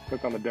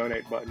click on the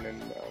donate button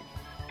and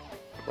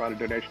provide a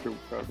donation to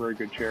a very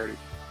good charity.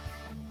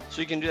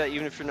 So you can do that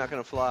even if you're not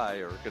going to fly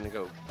or going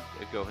to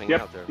go hang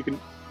out there. You can.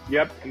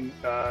 Yep, and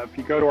if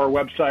you go to our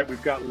website,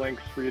 we've got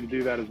links for you to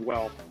do that as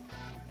well.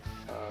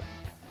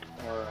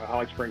 Our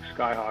Holly Springs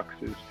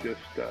Skyhawks is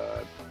just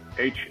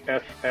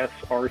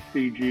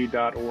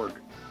hssrcg.org.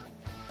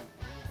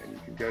 And you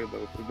can go to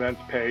the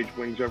events page,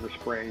 Wings Over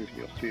Springs, and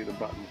you'll see the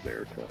buttons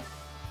there to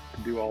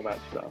do all that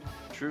stuff.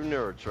 True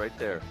nerds right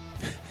there.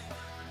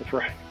 That's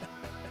right.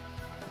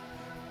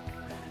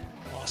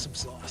 Awesome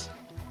sauce.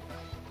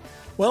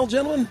 Well,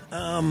 gentlemen,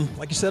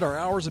 like you said, our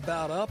hour's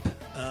about up.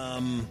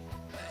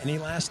 Any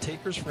last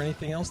takers for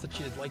anything else that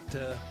you'd like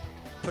to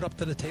put up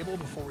to the table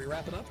before we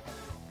wrap it up?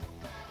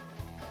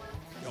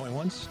 Going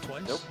once,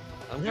 twice? Nope.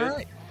 I'm good. All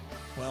right.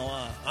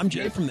 Well, I'm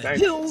Jay from the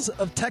hills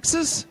of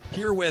Texas,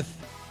 here with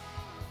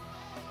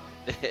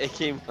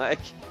AK Mike.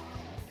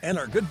 And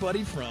our good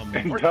buddy from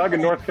Doug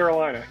in North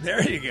Carolina.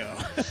 There you go.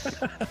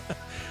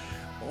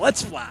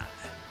 Let's fly.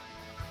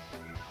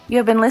 You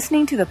have been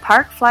listening to the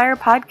Park Flyer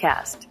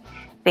Podcast.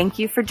 Thank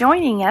you for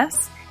joining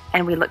us,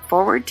 and we look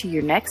forward to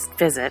your next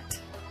visit.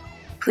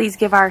 Please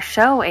give our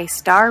show a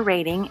star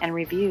rating and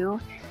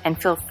review,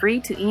 and feel free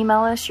to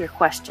email us your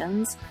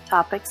questions,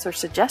 topics, or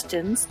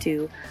suggestions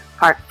to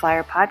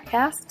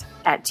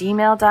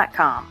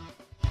parkflyerpodcast@gmail.com.